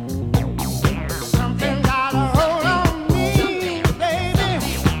 Something got a hold on me, baby,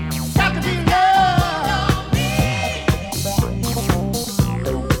 got to be love.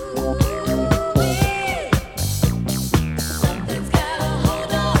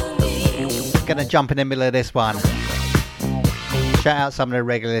 Gonna jump in the middle of this one. Shout out some of the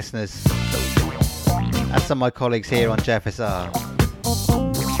regular listeners and some of my colleagues here on JFSR.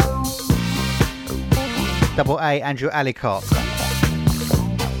 Double A, Andrew Allicock,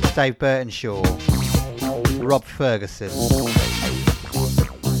 Dave Burtonshaw, Rob Ferguson,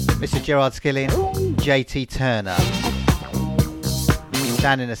 Mr. Gerard Skilling, JT Turner,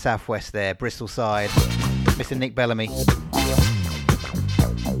 down in the southwest there, Bristol side, Mr. Nick Bellamy,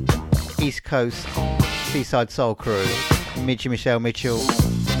 East Coast, Seaside Soul Crew, Mitchie Michelle Mitchell,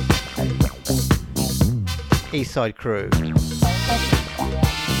 East Side Crew,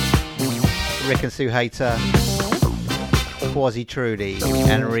 Rick and Sue Hayter, Quasi Trudy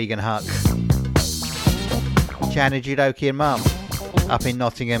and Regan Huck, Jana Judoki and Mum up in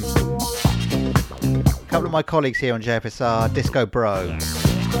Nottingham. A couple of my colleagues here on JFSR, Disco Bro,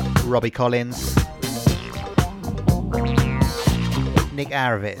 Robbie Collins, Nick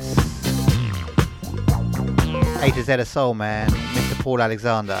Aravis, A to Z a Soul Man, Mr. Paul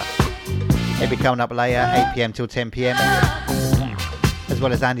Alexander. He'll be coming up later, 8 PM till 10 PM. As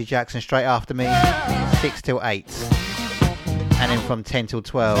well as Andy Jackson straight after me, 6 till 8. And then from 10 till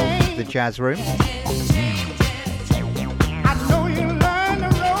 12, the Jazz Room. I know you learn the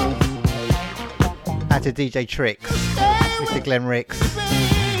ropes, Out to DJ Tricks, Mr. Glenn Ricks,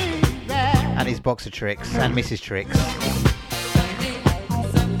 and his Boxer Tricks, and Mrs. Tricks.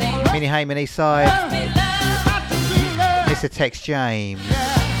 Minnie Heyman East Side, Mr. Tex James,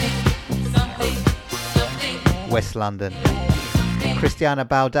 West London, Christiana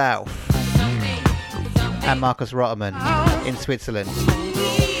Baldauf, and Marcus Rotterman in Switzerland.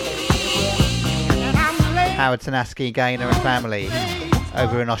 Howard Tanaski, Gaynor and family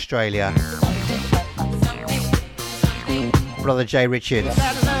over in Australia. Brother Jay Richards.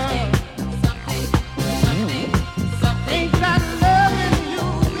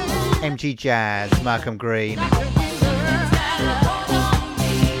 MG Jazz, Malcolm Green.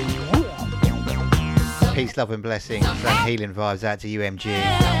 Peace, love and blessings and healing vibes out to UMG.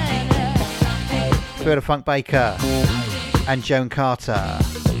 Spirit of Funk Baker and Joan Carter.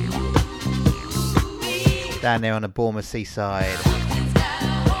 Down there on the Bournemouth seaside.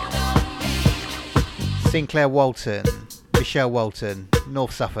 Sinclair Walton, Michelle Walton,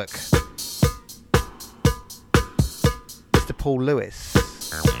 North Suffolk. Mr. Paul Lewis,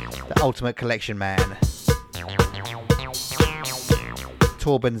 the Ultimate Collection Man.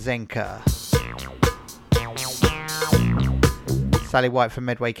 Torben Zenka. Sally White from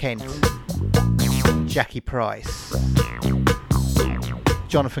Medway, Kent. Jackie Price.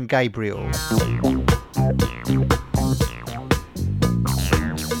 Jonathan Gabriel.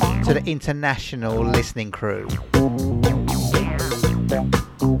 To the international listening crew.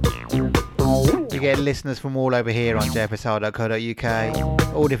 You get listeners from all over here on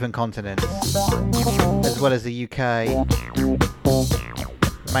jfsr.co.uk, all different continents, as well as the UK,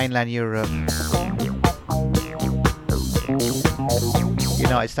 mainland Europe,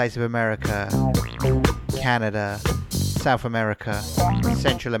 United States of America, Canada, South America,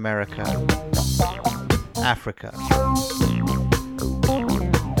 Central America, Africa,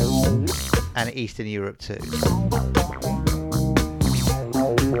 and Eastern Europe too,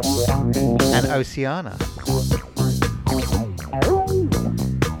 and Oceania.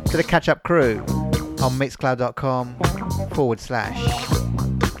 To the catch-up crew on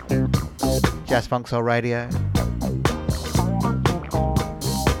mixcloud.com/Jazz Funk Soul Radio.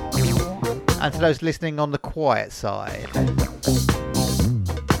 And to those listening on the quiet side,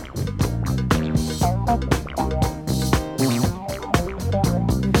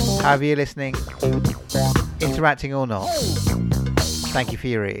 however you're listening, interacting or not, thank you for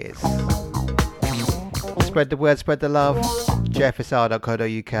your ears. Spread the word, spread the love.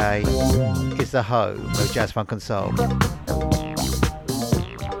 JFSR.co.uk is the home of Jazz Funk and Soul.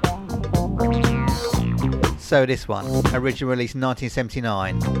 So this one, originally released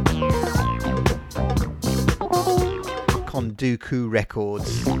 1979. on Dooku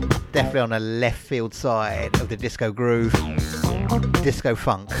Records. Definitely on the left field side of the disco groove, disco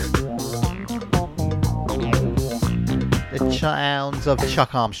funk. The sounds of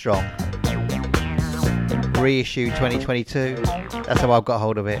Chuck Armstrong. Reissue 2022. That's how I've got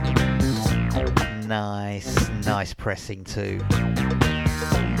hold of it. Nice pressing too.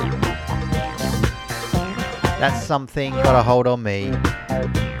 That's something got a hold on me.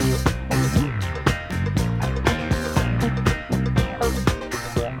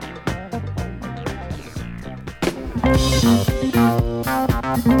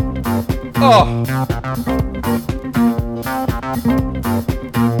 Oh.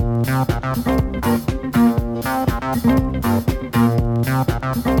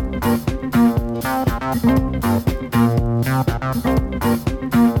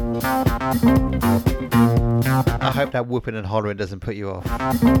 I hope that whooping and hollering doesn't put you off.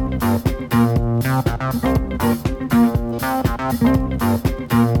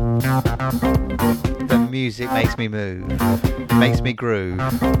 The music makes me move, makes me groove,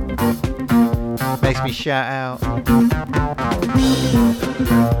 makes me shout out,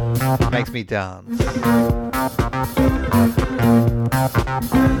 makes me dance.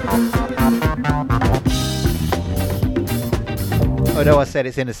 Although I said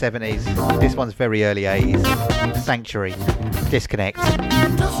it's in the 70s, this one's very early 80s. Sanctuary, Disconnect.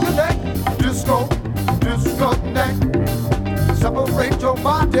 Disconnect, disco, disconnect. Separate your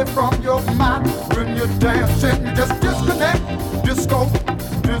body from your mind. When you're dancing, you just disconnect. Disco,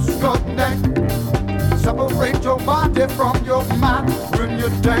 disconnect. Separate your body from your mind. When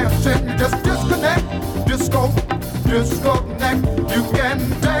you're dancing, you just disconnect. Disco, disconnect. You can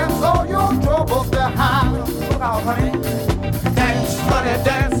dance all your troubles behind. Look out, honey. Dance, honey,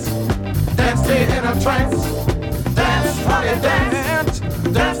 dance. Dance till in a trance. Dance, honey, dance.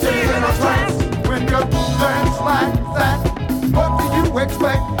 Dance till in a trance. When you dance like that, what do you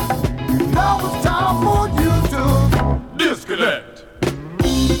expect? Now it's time for you to disconnect.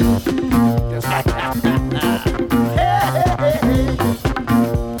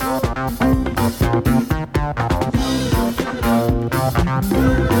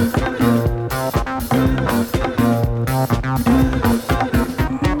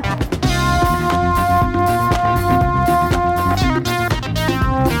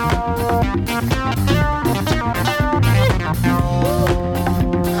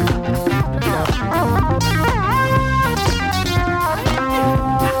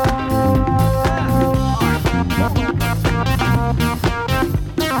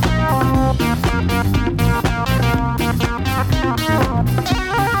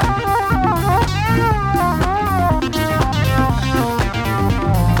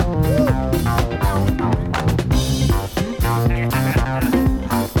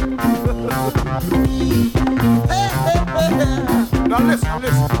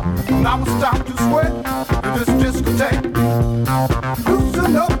 Now it's time to sweat in this discotheque.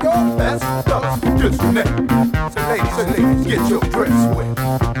 Loosen up your best fellas, disconnect. Say ladies, get your dress wet.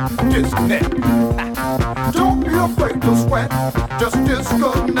 Disconnect. Don't be afraid to sweat, just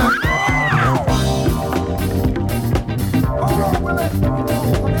disconnect.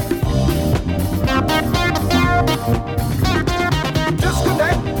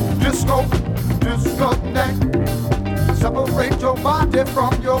 Disconnect, disco, disconnect. Separate your body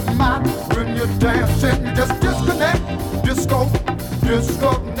from your mind. When you're dancing, you just disconnect. Disco,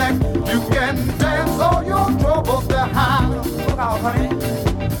 disconnect. You can dance all your troubles behind. Look out, honey.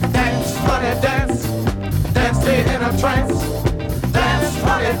 Dance, honey, dance. Dance till in a trance. Dance,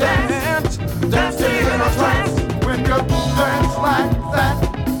 honey, dance. Dance till in a trance. When you dance like that,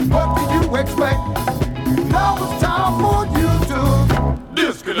 what do you expect? Now it's time for you to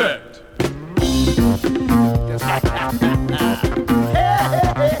disconnect.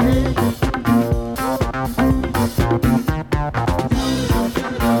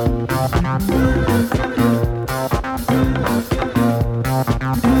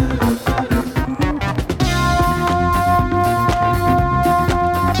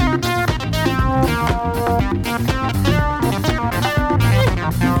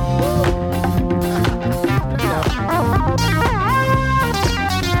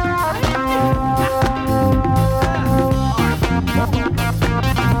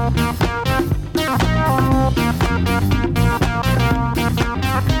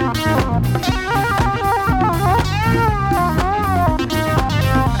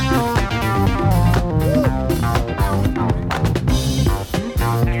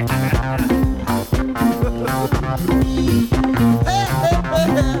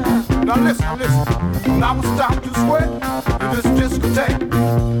 Now it's time to sweat in this discotheque.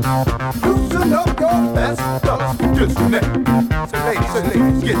 Loosen up your your best. Fellas, disconnect. Say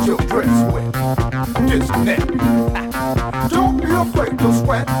ladies, get your dress wet. Disconnect. Don't be afraid to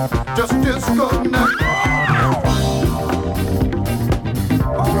sweat. Just disconnect.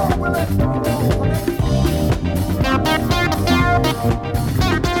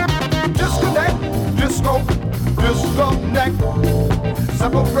 Disconnect, disconnect.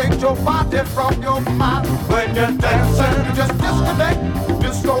 Separate your body from your mind. When you're dancing, you just disconnect,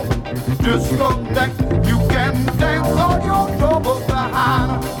 disconnect. You can dance on your troubles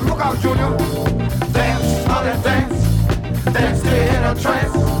behind. Look out, Junior. Dance, honey, dance. Dance till in a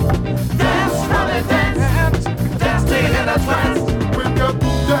trance. Dance, honey, dance. Dance till in a trance. When you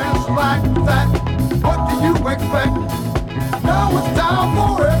dance like that, what do you expect? Now it's time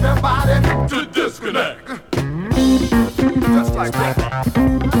for everybody to disconnect. Just like that.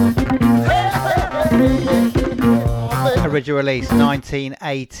 Original release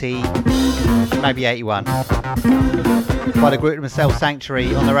 1980, maybe 81, by the group themselves,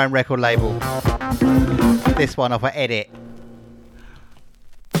 Sanctuary, on their own record label. This one off of Edit.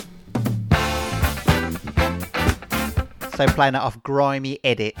 So playing that off Grimy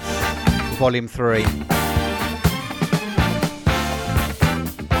Edits, Volume 3.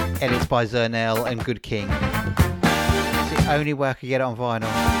 Edits by Zernell and Good King. It's the only way I could get it on vinyl.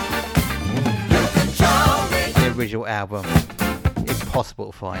 The original album.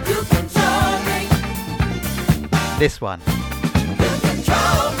 Impossible to find. This one.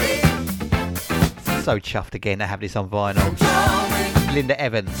 So chuffed again to have this on vinyl. Linda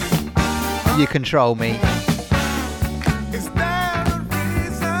Evans. You Control Me.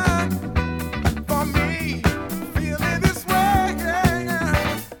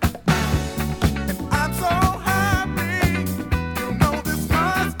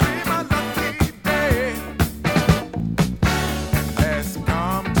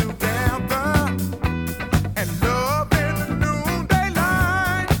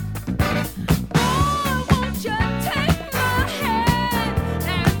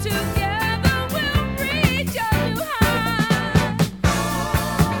 Together we'll reach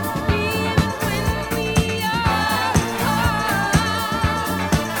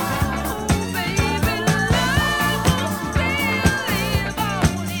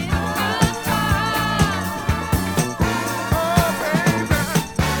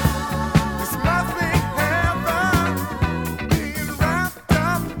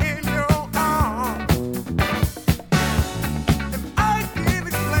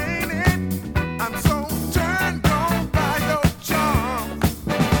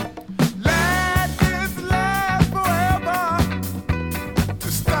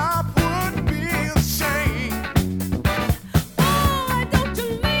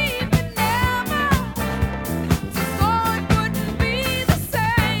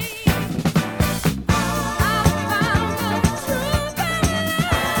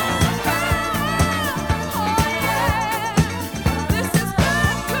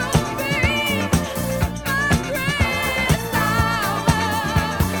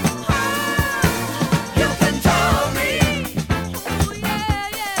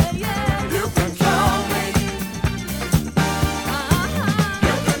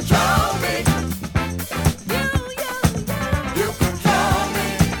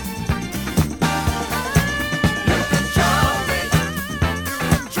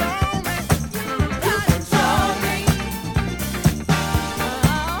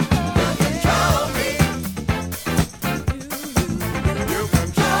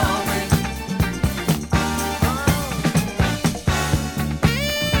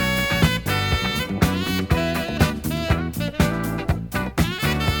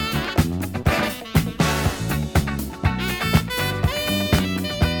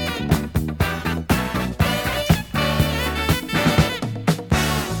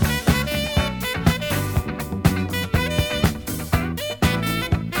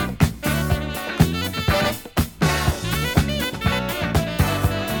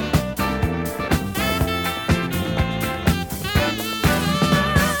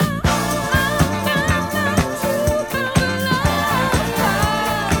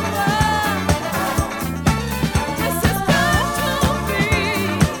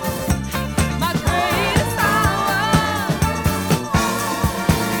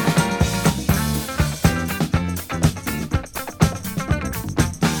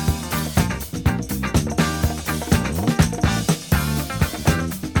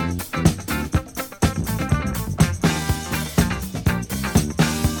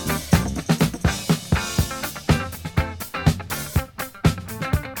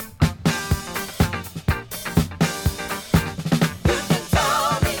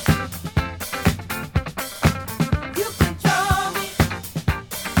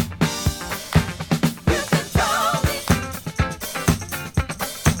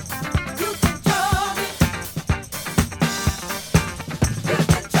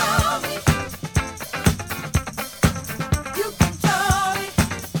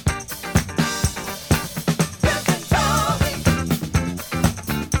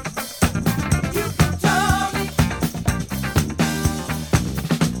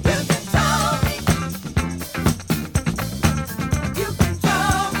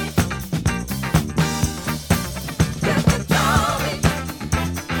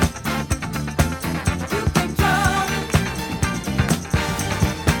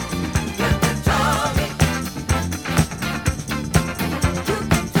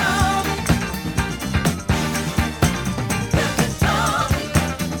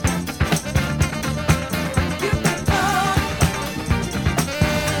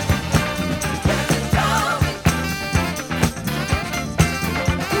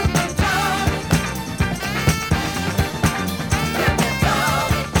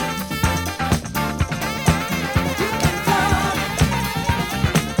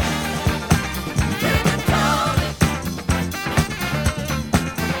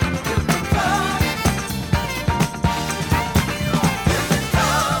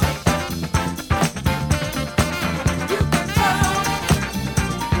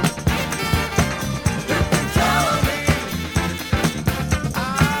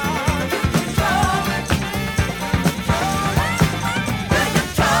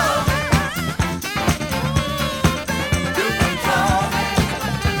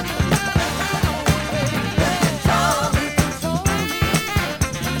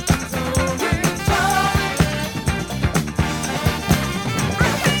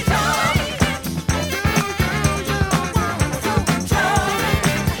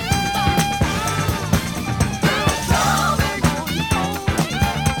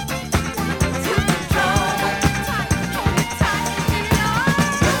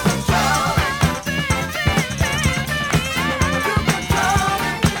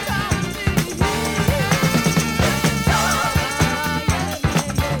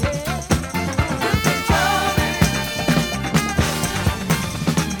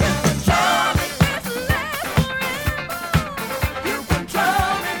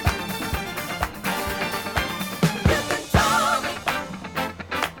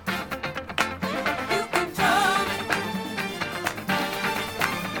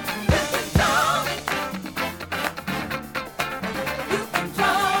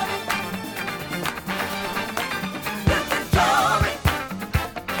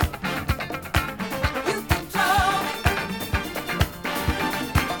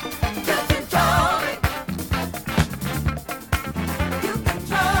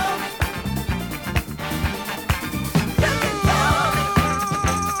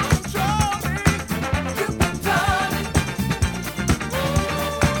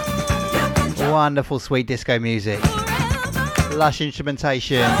wonderful sweet disco music. Lush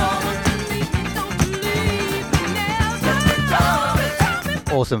instrumentation.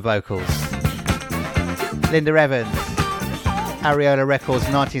 Awesome vocals. Linda Evans, Ariola Records,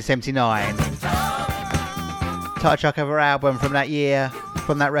 1979. Title track of her album from that year,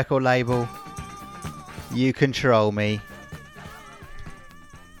 from that record label, You Control Me.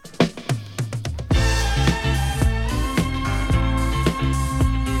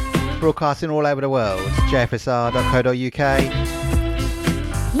 Broadcasting all over the world, jfsr.co.uk.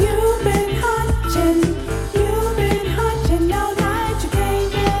 You've been hunting all night, you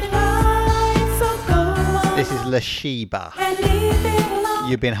can't get it right, so go on. This is Lashiba. And leave it alone.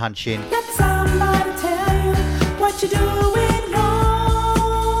 You've been hunching. Let somebody tell you what you're doing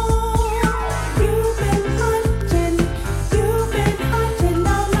wrong. You've been hunting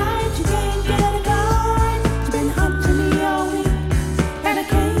all night, you can't get it right. You've been hunting me all week, and I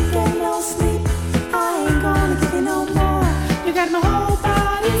can't get no sleep. I ain't gonna give you no more. You got my whole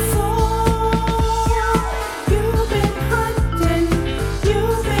body sore. You've been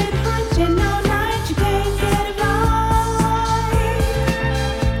hunting all night, you can't get it right.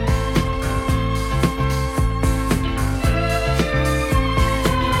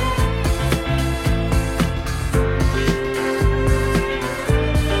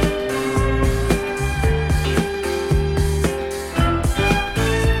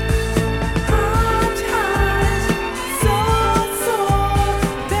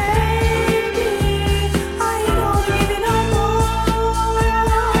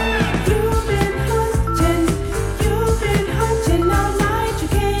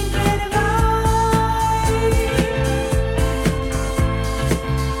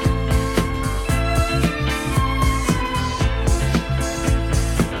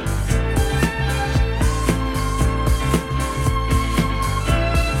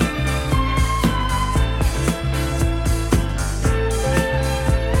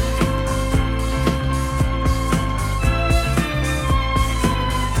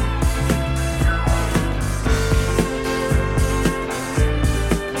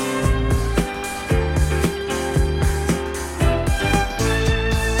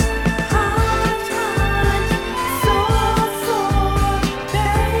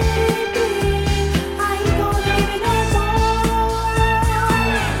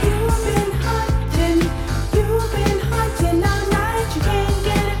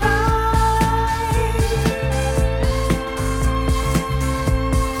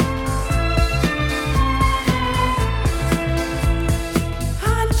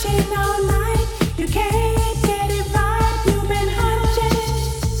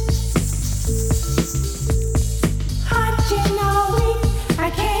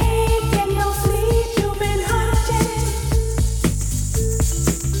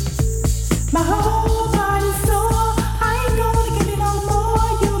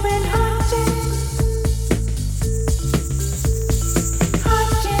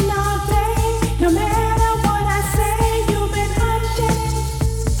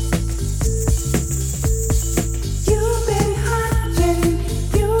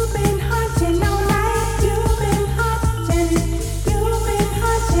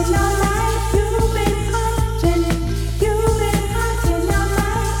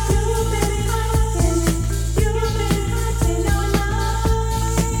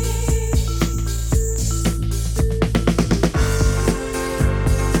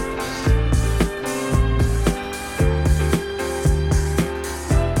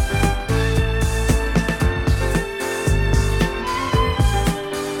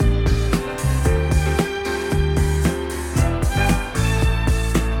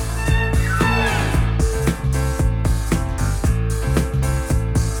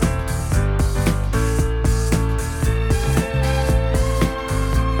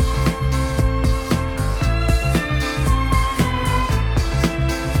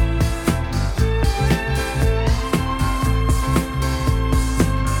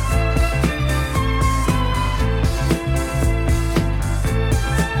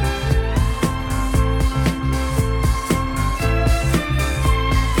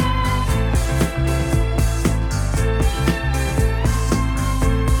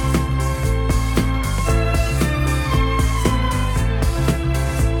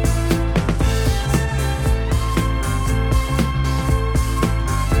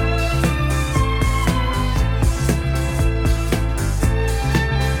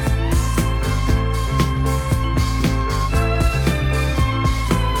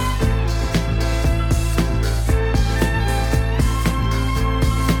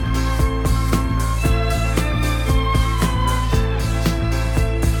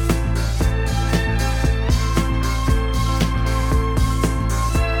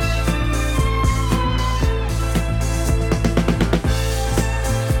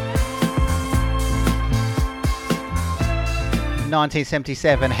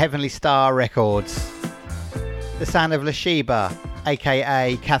 1977, Heavenly Star Records. The sound of Lashiba,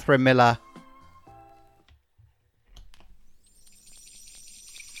 aka Catherine Miller.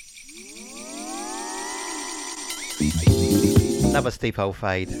 Another steep old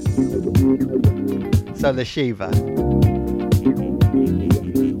fade. So Lashiba.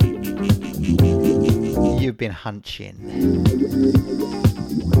 You've been hunching.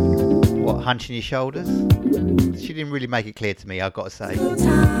 What, hunching your shoulders? She didn't really make it clear to me, I've got to say.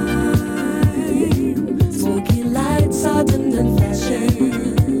 Smoking lights are dimmed and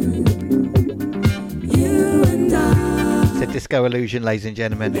flashing. You and I. It's a disco illusion, ladies and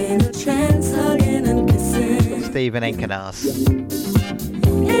gentlemen. In a trance, hugging and kissing. Stephen Enkenas.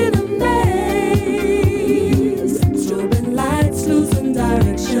 In a maze, strobing lights losing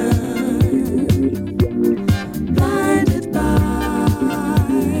direction. Blinded by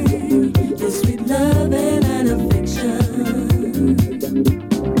this sweet loving and affection.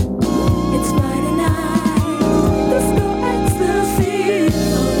 It's Friday night, disco ecstasy.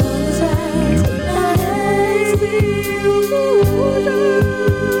 All is right, I hate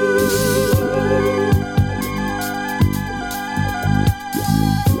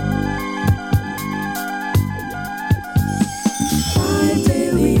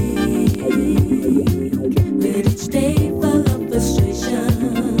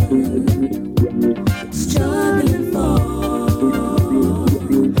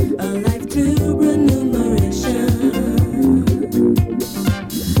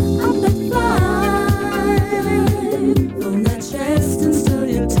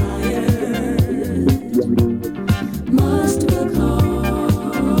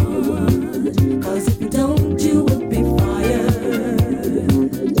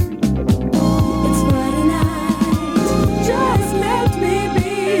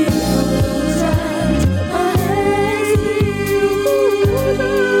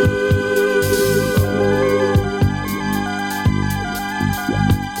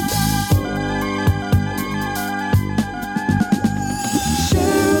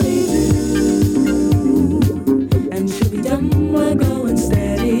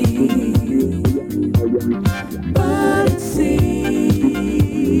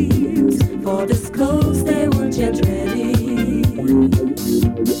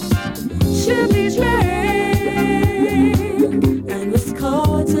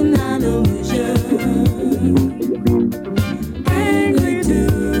illusion. Angry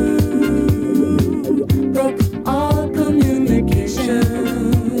too.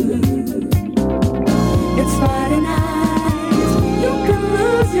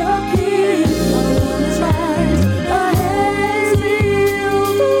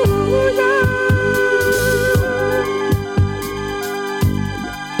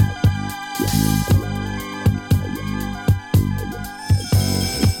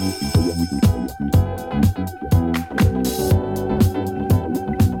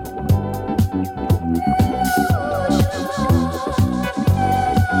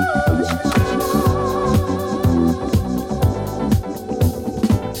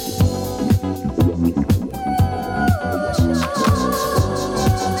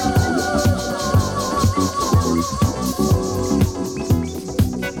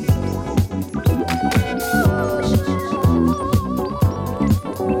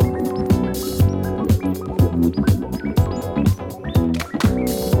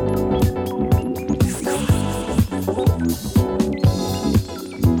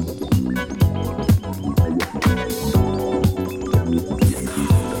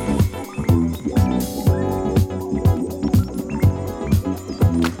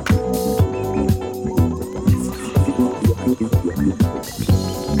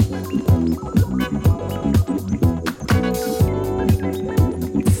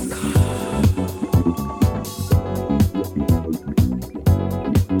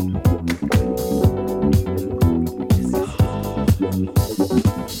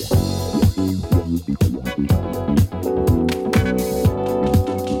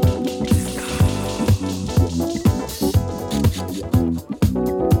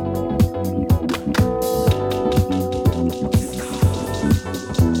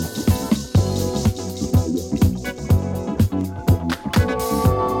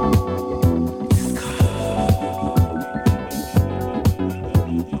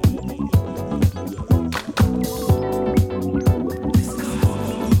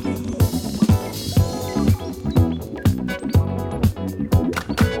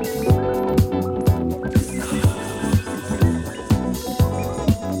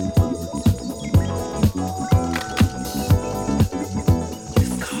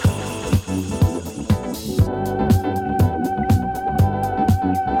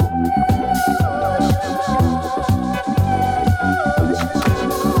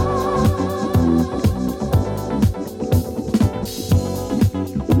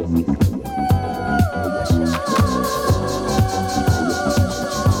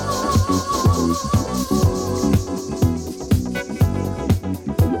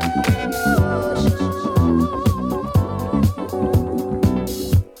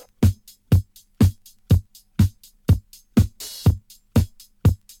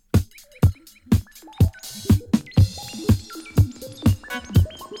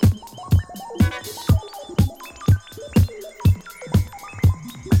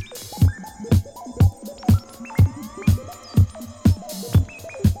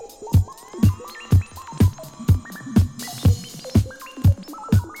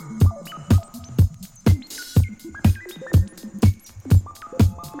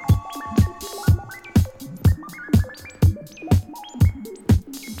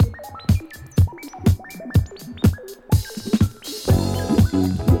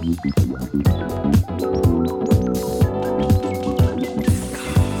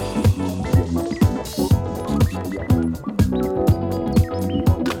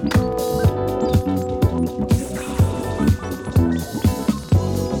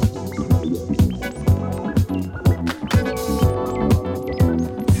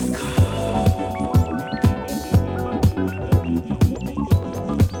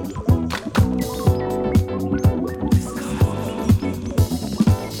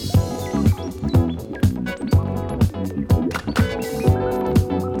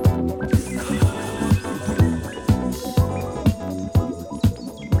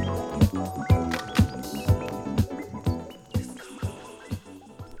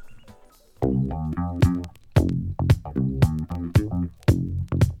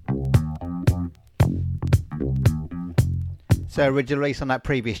 So original release on that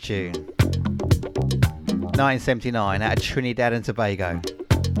previous tune, 1979, out of Trinidad and Tobago.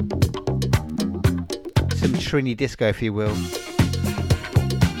 Some Trini disco, if you will.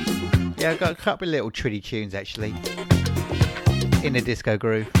 Yeah, I've got a couple of little Trini tunes actually in the disco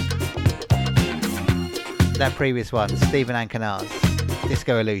groove. That previous one, Stephen Ancanaz,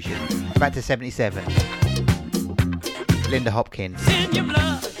 Disco Illusion. Back to 77. Linda Hopkins. It's in your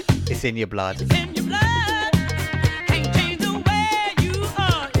blood. It's in your blood. It's in your blood. Can't change the way you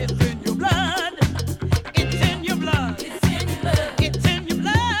are. It's in your blood. It's in your blood. It's in your blood. It's in your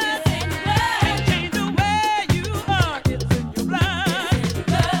blood. It's in your blood. Can't change the way you are. It's in your blood. It's in your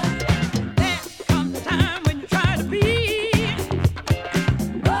blood. There comes a time when you try to be.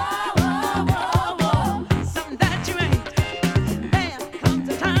 Whoa, whoa, whoa, whoa. Something that you ain't. There comes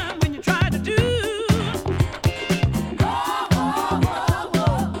a time when you try to do. Whoa, whoa, whoa,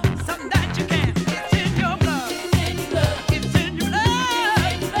 whoa. Something that you can't. It's in your blood. It's in your blood. It's in your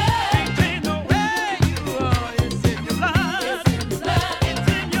blood. Can't change the way you are. It's in your blood. It's in your blood.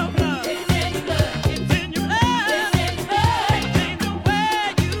 It's in your blood. It's in your blood. It's in your blood. It's in your blood. Can't change the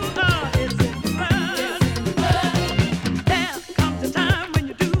way you are. It's in your blood. It's in your blood. There comes a time when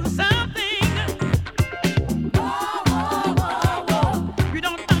you do something. Whoa, whoa, whoa, whoa. You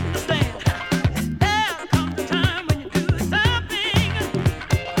don't understand. There comes a time when you do something.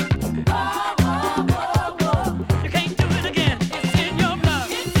 Whoa, whoa, whoa, whoa. You can't do it again. It's in your blood.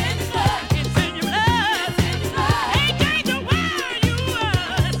 It's in your blood. It's in your blood. It's in your blood. Can't change the way you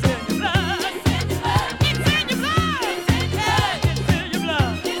are. It's in your blood. It's in your blood. It's in your blood. It's in your blood. It's in your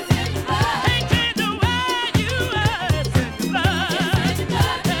blood. It's in your blood. Can't change the way you are. It's in your blood. It's in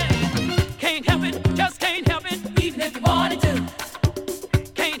your blood. Can't help it. Just can't help it. Even if you wanted to.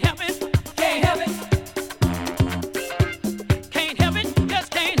 Can't help it. Can't help it. Can't help it.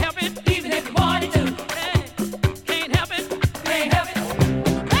 Just can't help it. Even if you wanted to. Can't help it. Can't help it.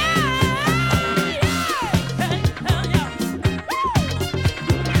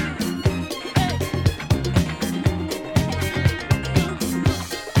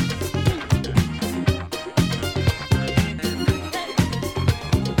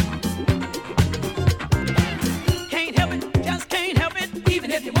 Can't help it, just can't help it,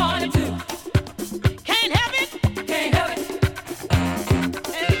 even if you wanted to. Can't help it, can't help it.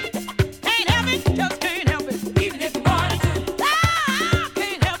 Can't help it, just can't help it, even if you wanted to.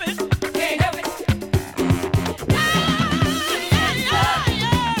 Can't help it, can't help it.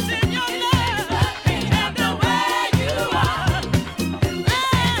 It's in your blood, can't help the way you are. It's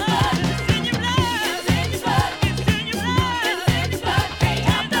in your blood, it's in your blood, it's in your blood, it's in your blood, can't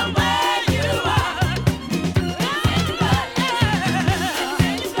help the way you are.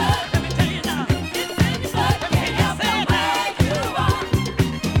 Let me tell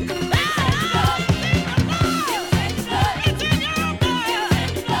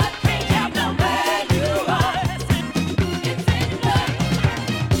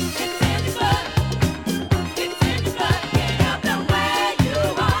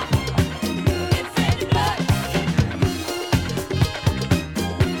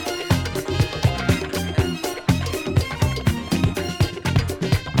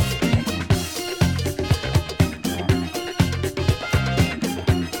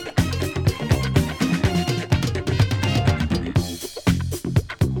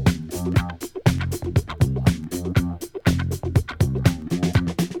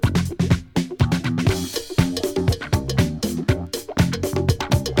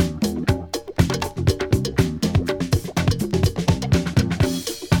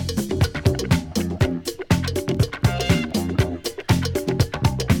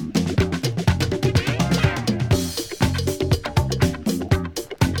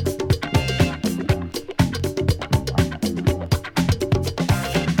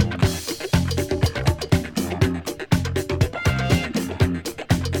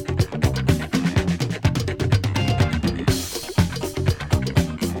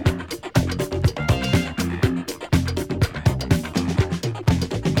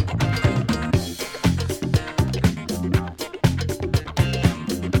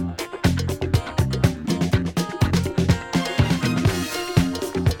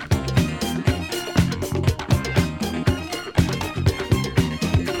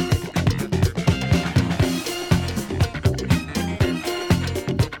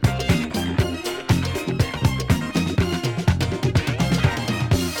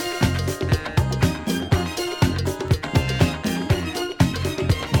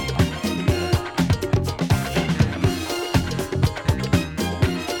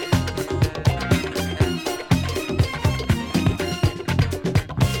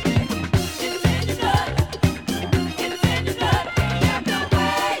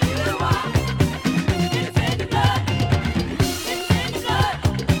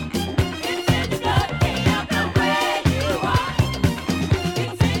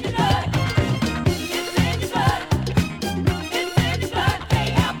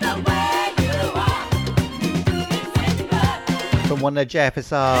on the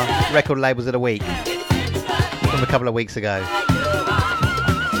JFSR Record Labels of the Week from a couple of weeks ago.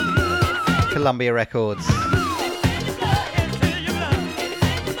 Columbia Records.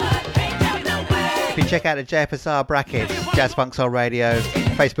 If you check out the JFSR brackets, Jazz Funk Soul Radio,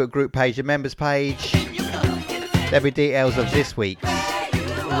 Facebook group page and members page, there'll be details of this week's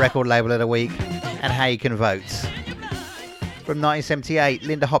Record Label of the Week and how you can vote. From 1978,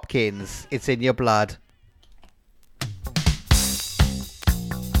 Linda Hopkins, It's in Your Blood.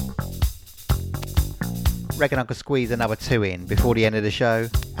 Reckon I could squeeze another 2 in before the end of the show.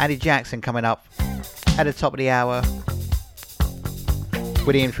 Andy Jackson coming up at the top of the hour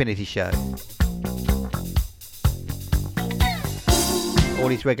with the Infinity Show. All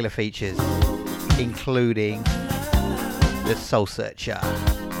these regular features, including the Soul Searcher.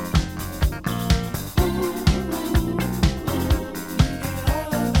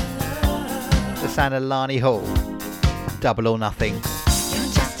 The sound of Lani Hall, Double or Nothing.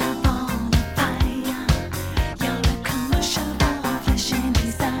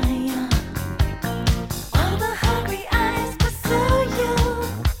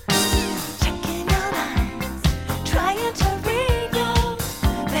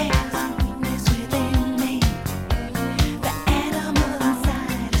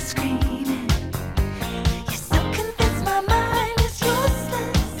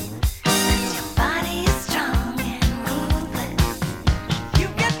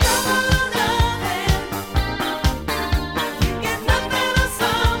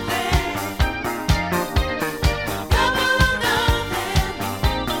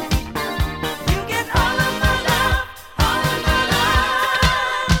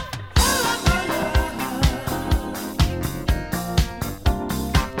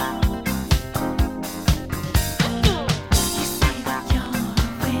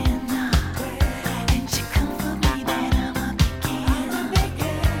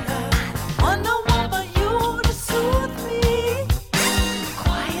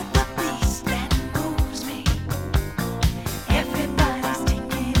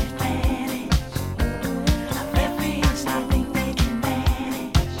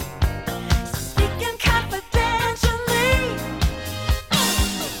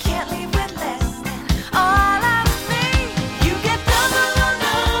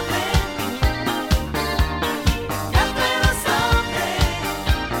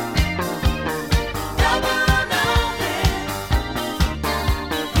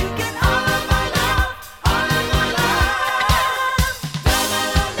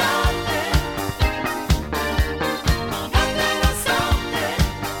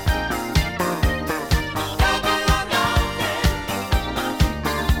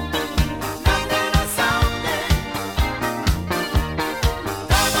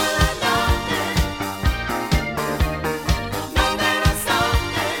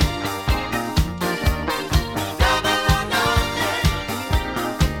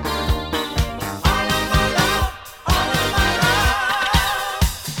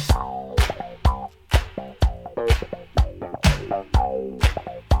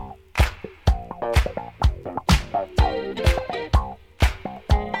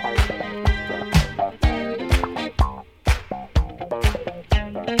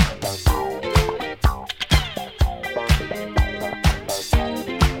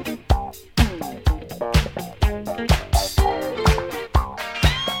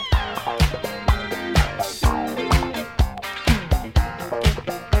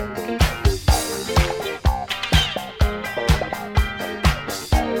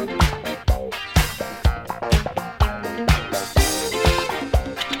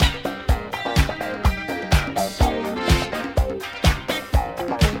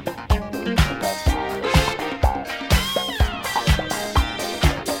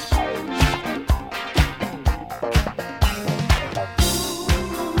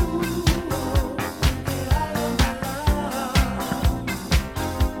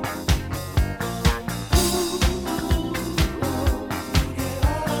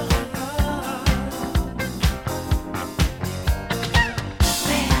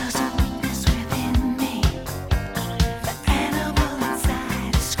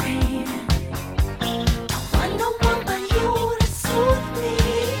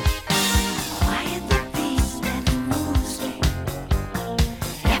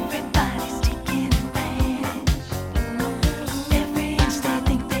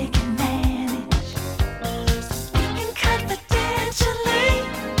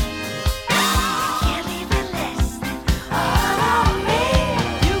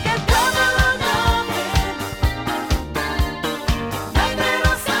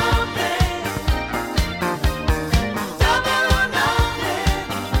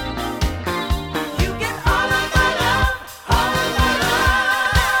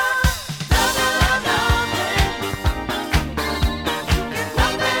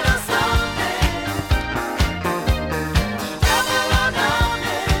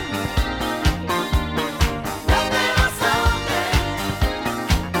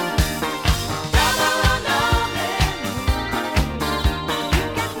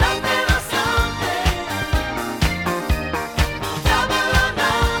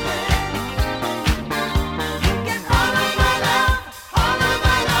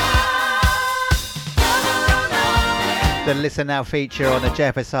 the Listen Now feature on the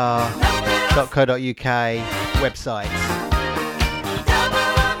JFSR.co.uk website.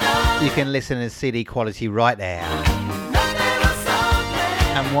 You can listen in CD quality right there.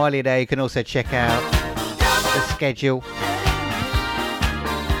 And while you're there, you can also check out the schedule,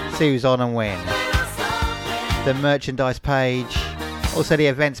 see who's on and when, the merchandise page, also the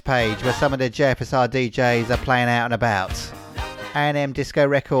events page where some of the JFSR DJs are playing out and about. A&M Disco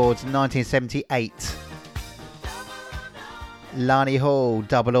Records 1978, Lani Hall,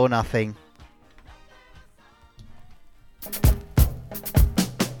 Double or Nothing.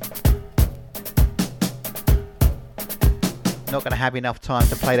 Not going to have enough time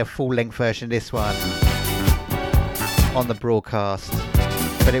to play the full-length version of this one on the broadcast,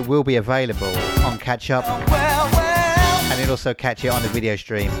 but it will be available on Catch Up, and you'll also catch it on the video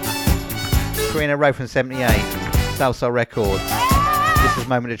stream. 3 in a row from 78, Southside Records. This is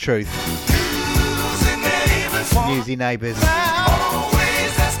Moment of Truth. Newsy Neighbours.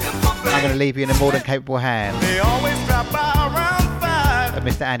 I'm going to leave you in a more than capable hand of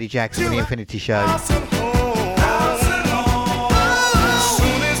Mr. Andy Jackson from the Infinity Show.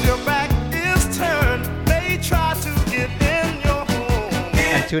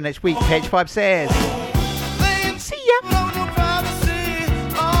 Until next week, Pitch Pipe says.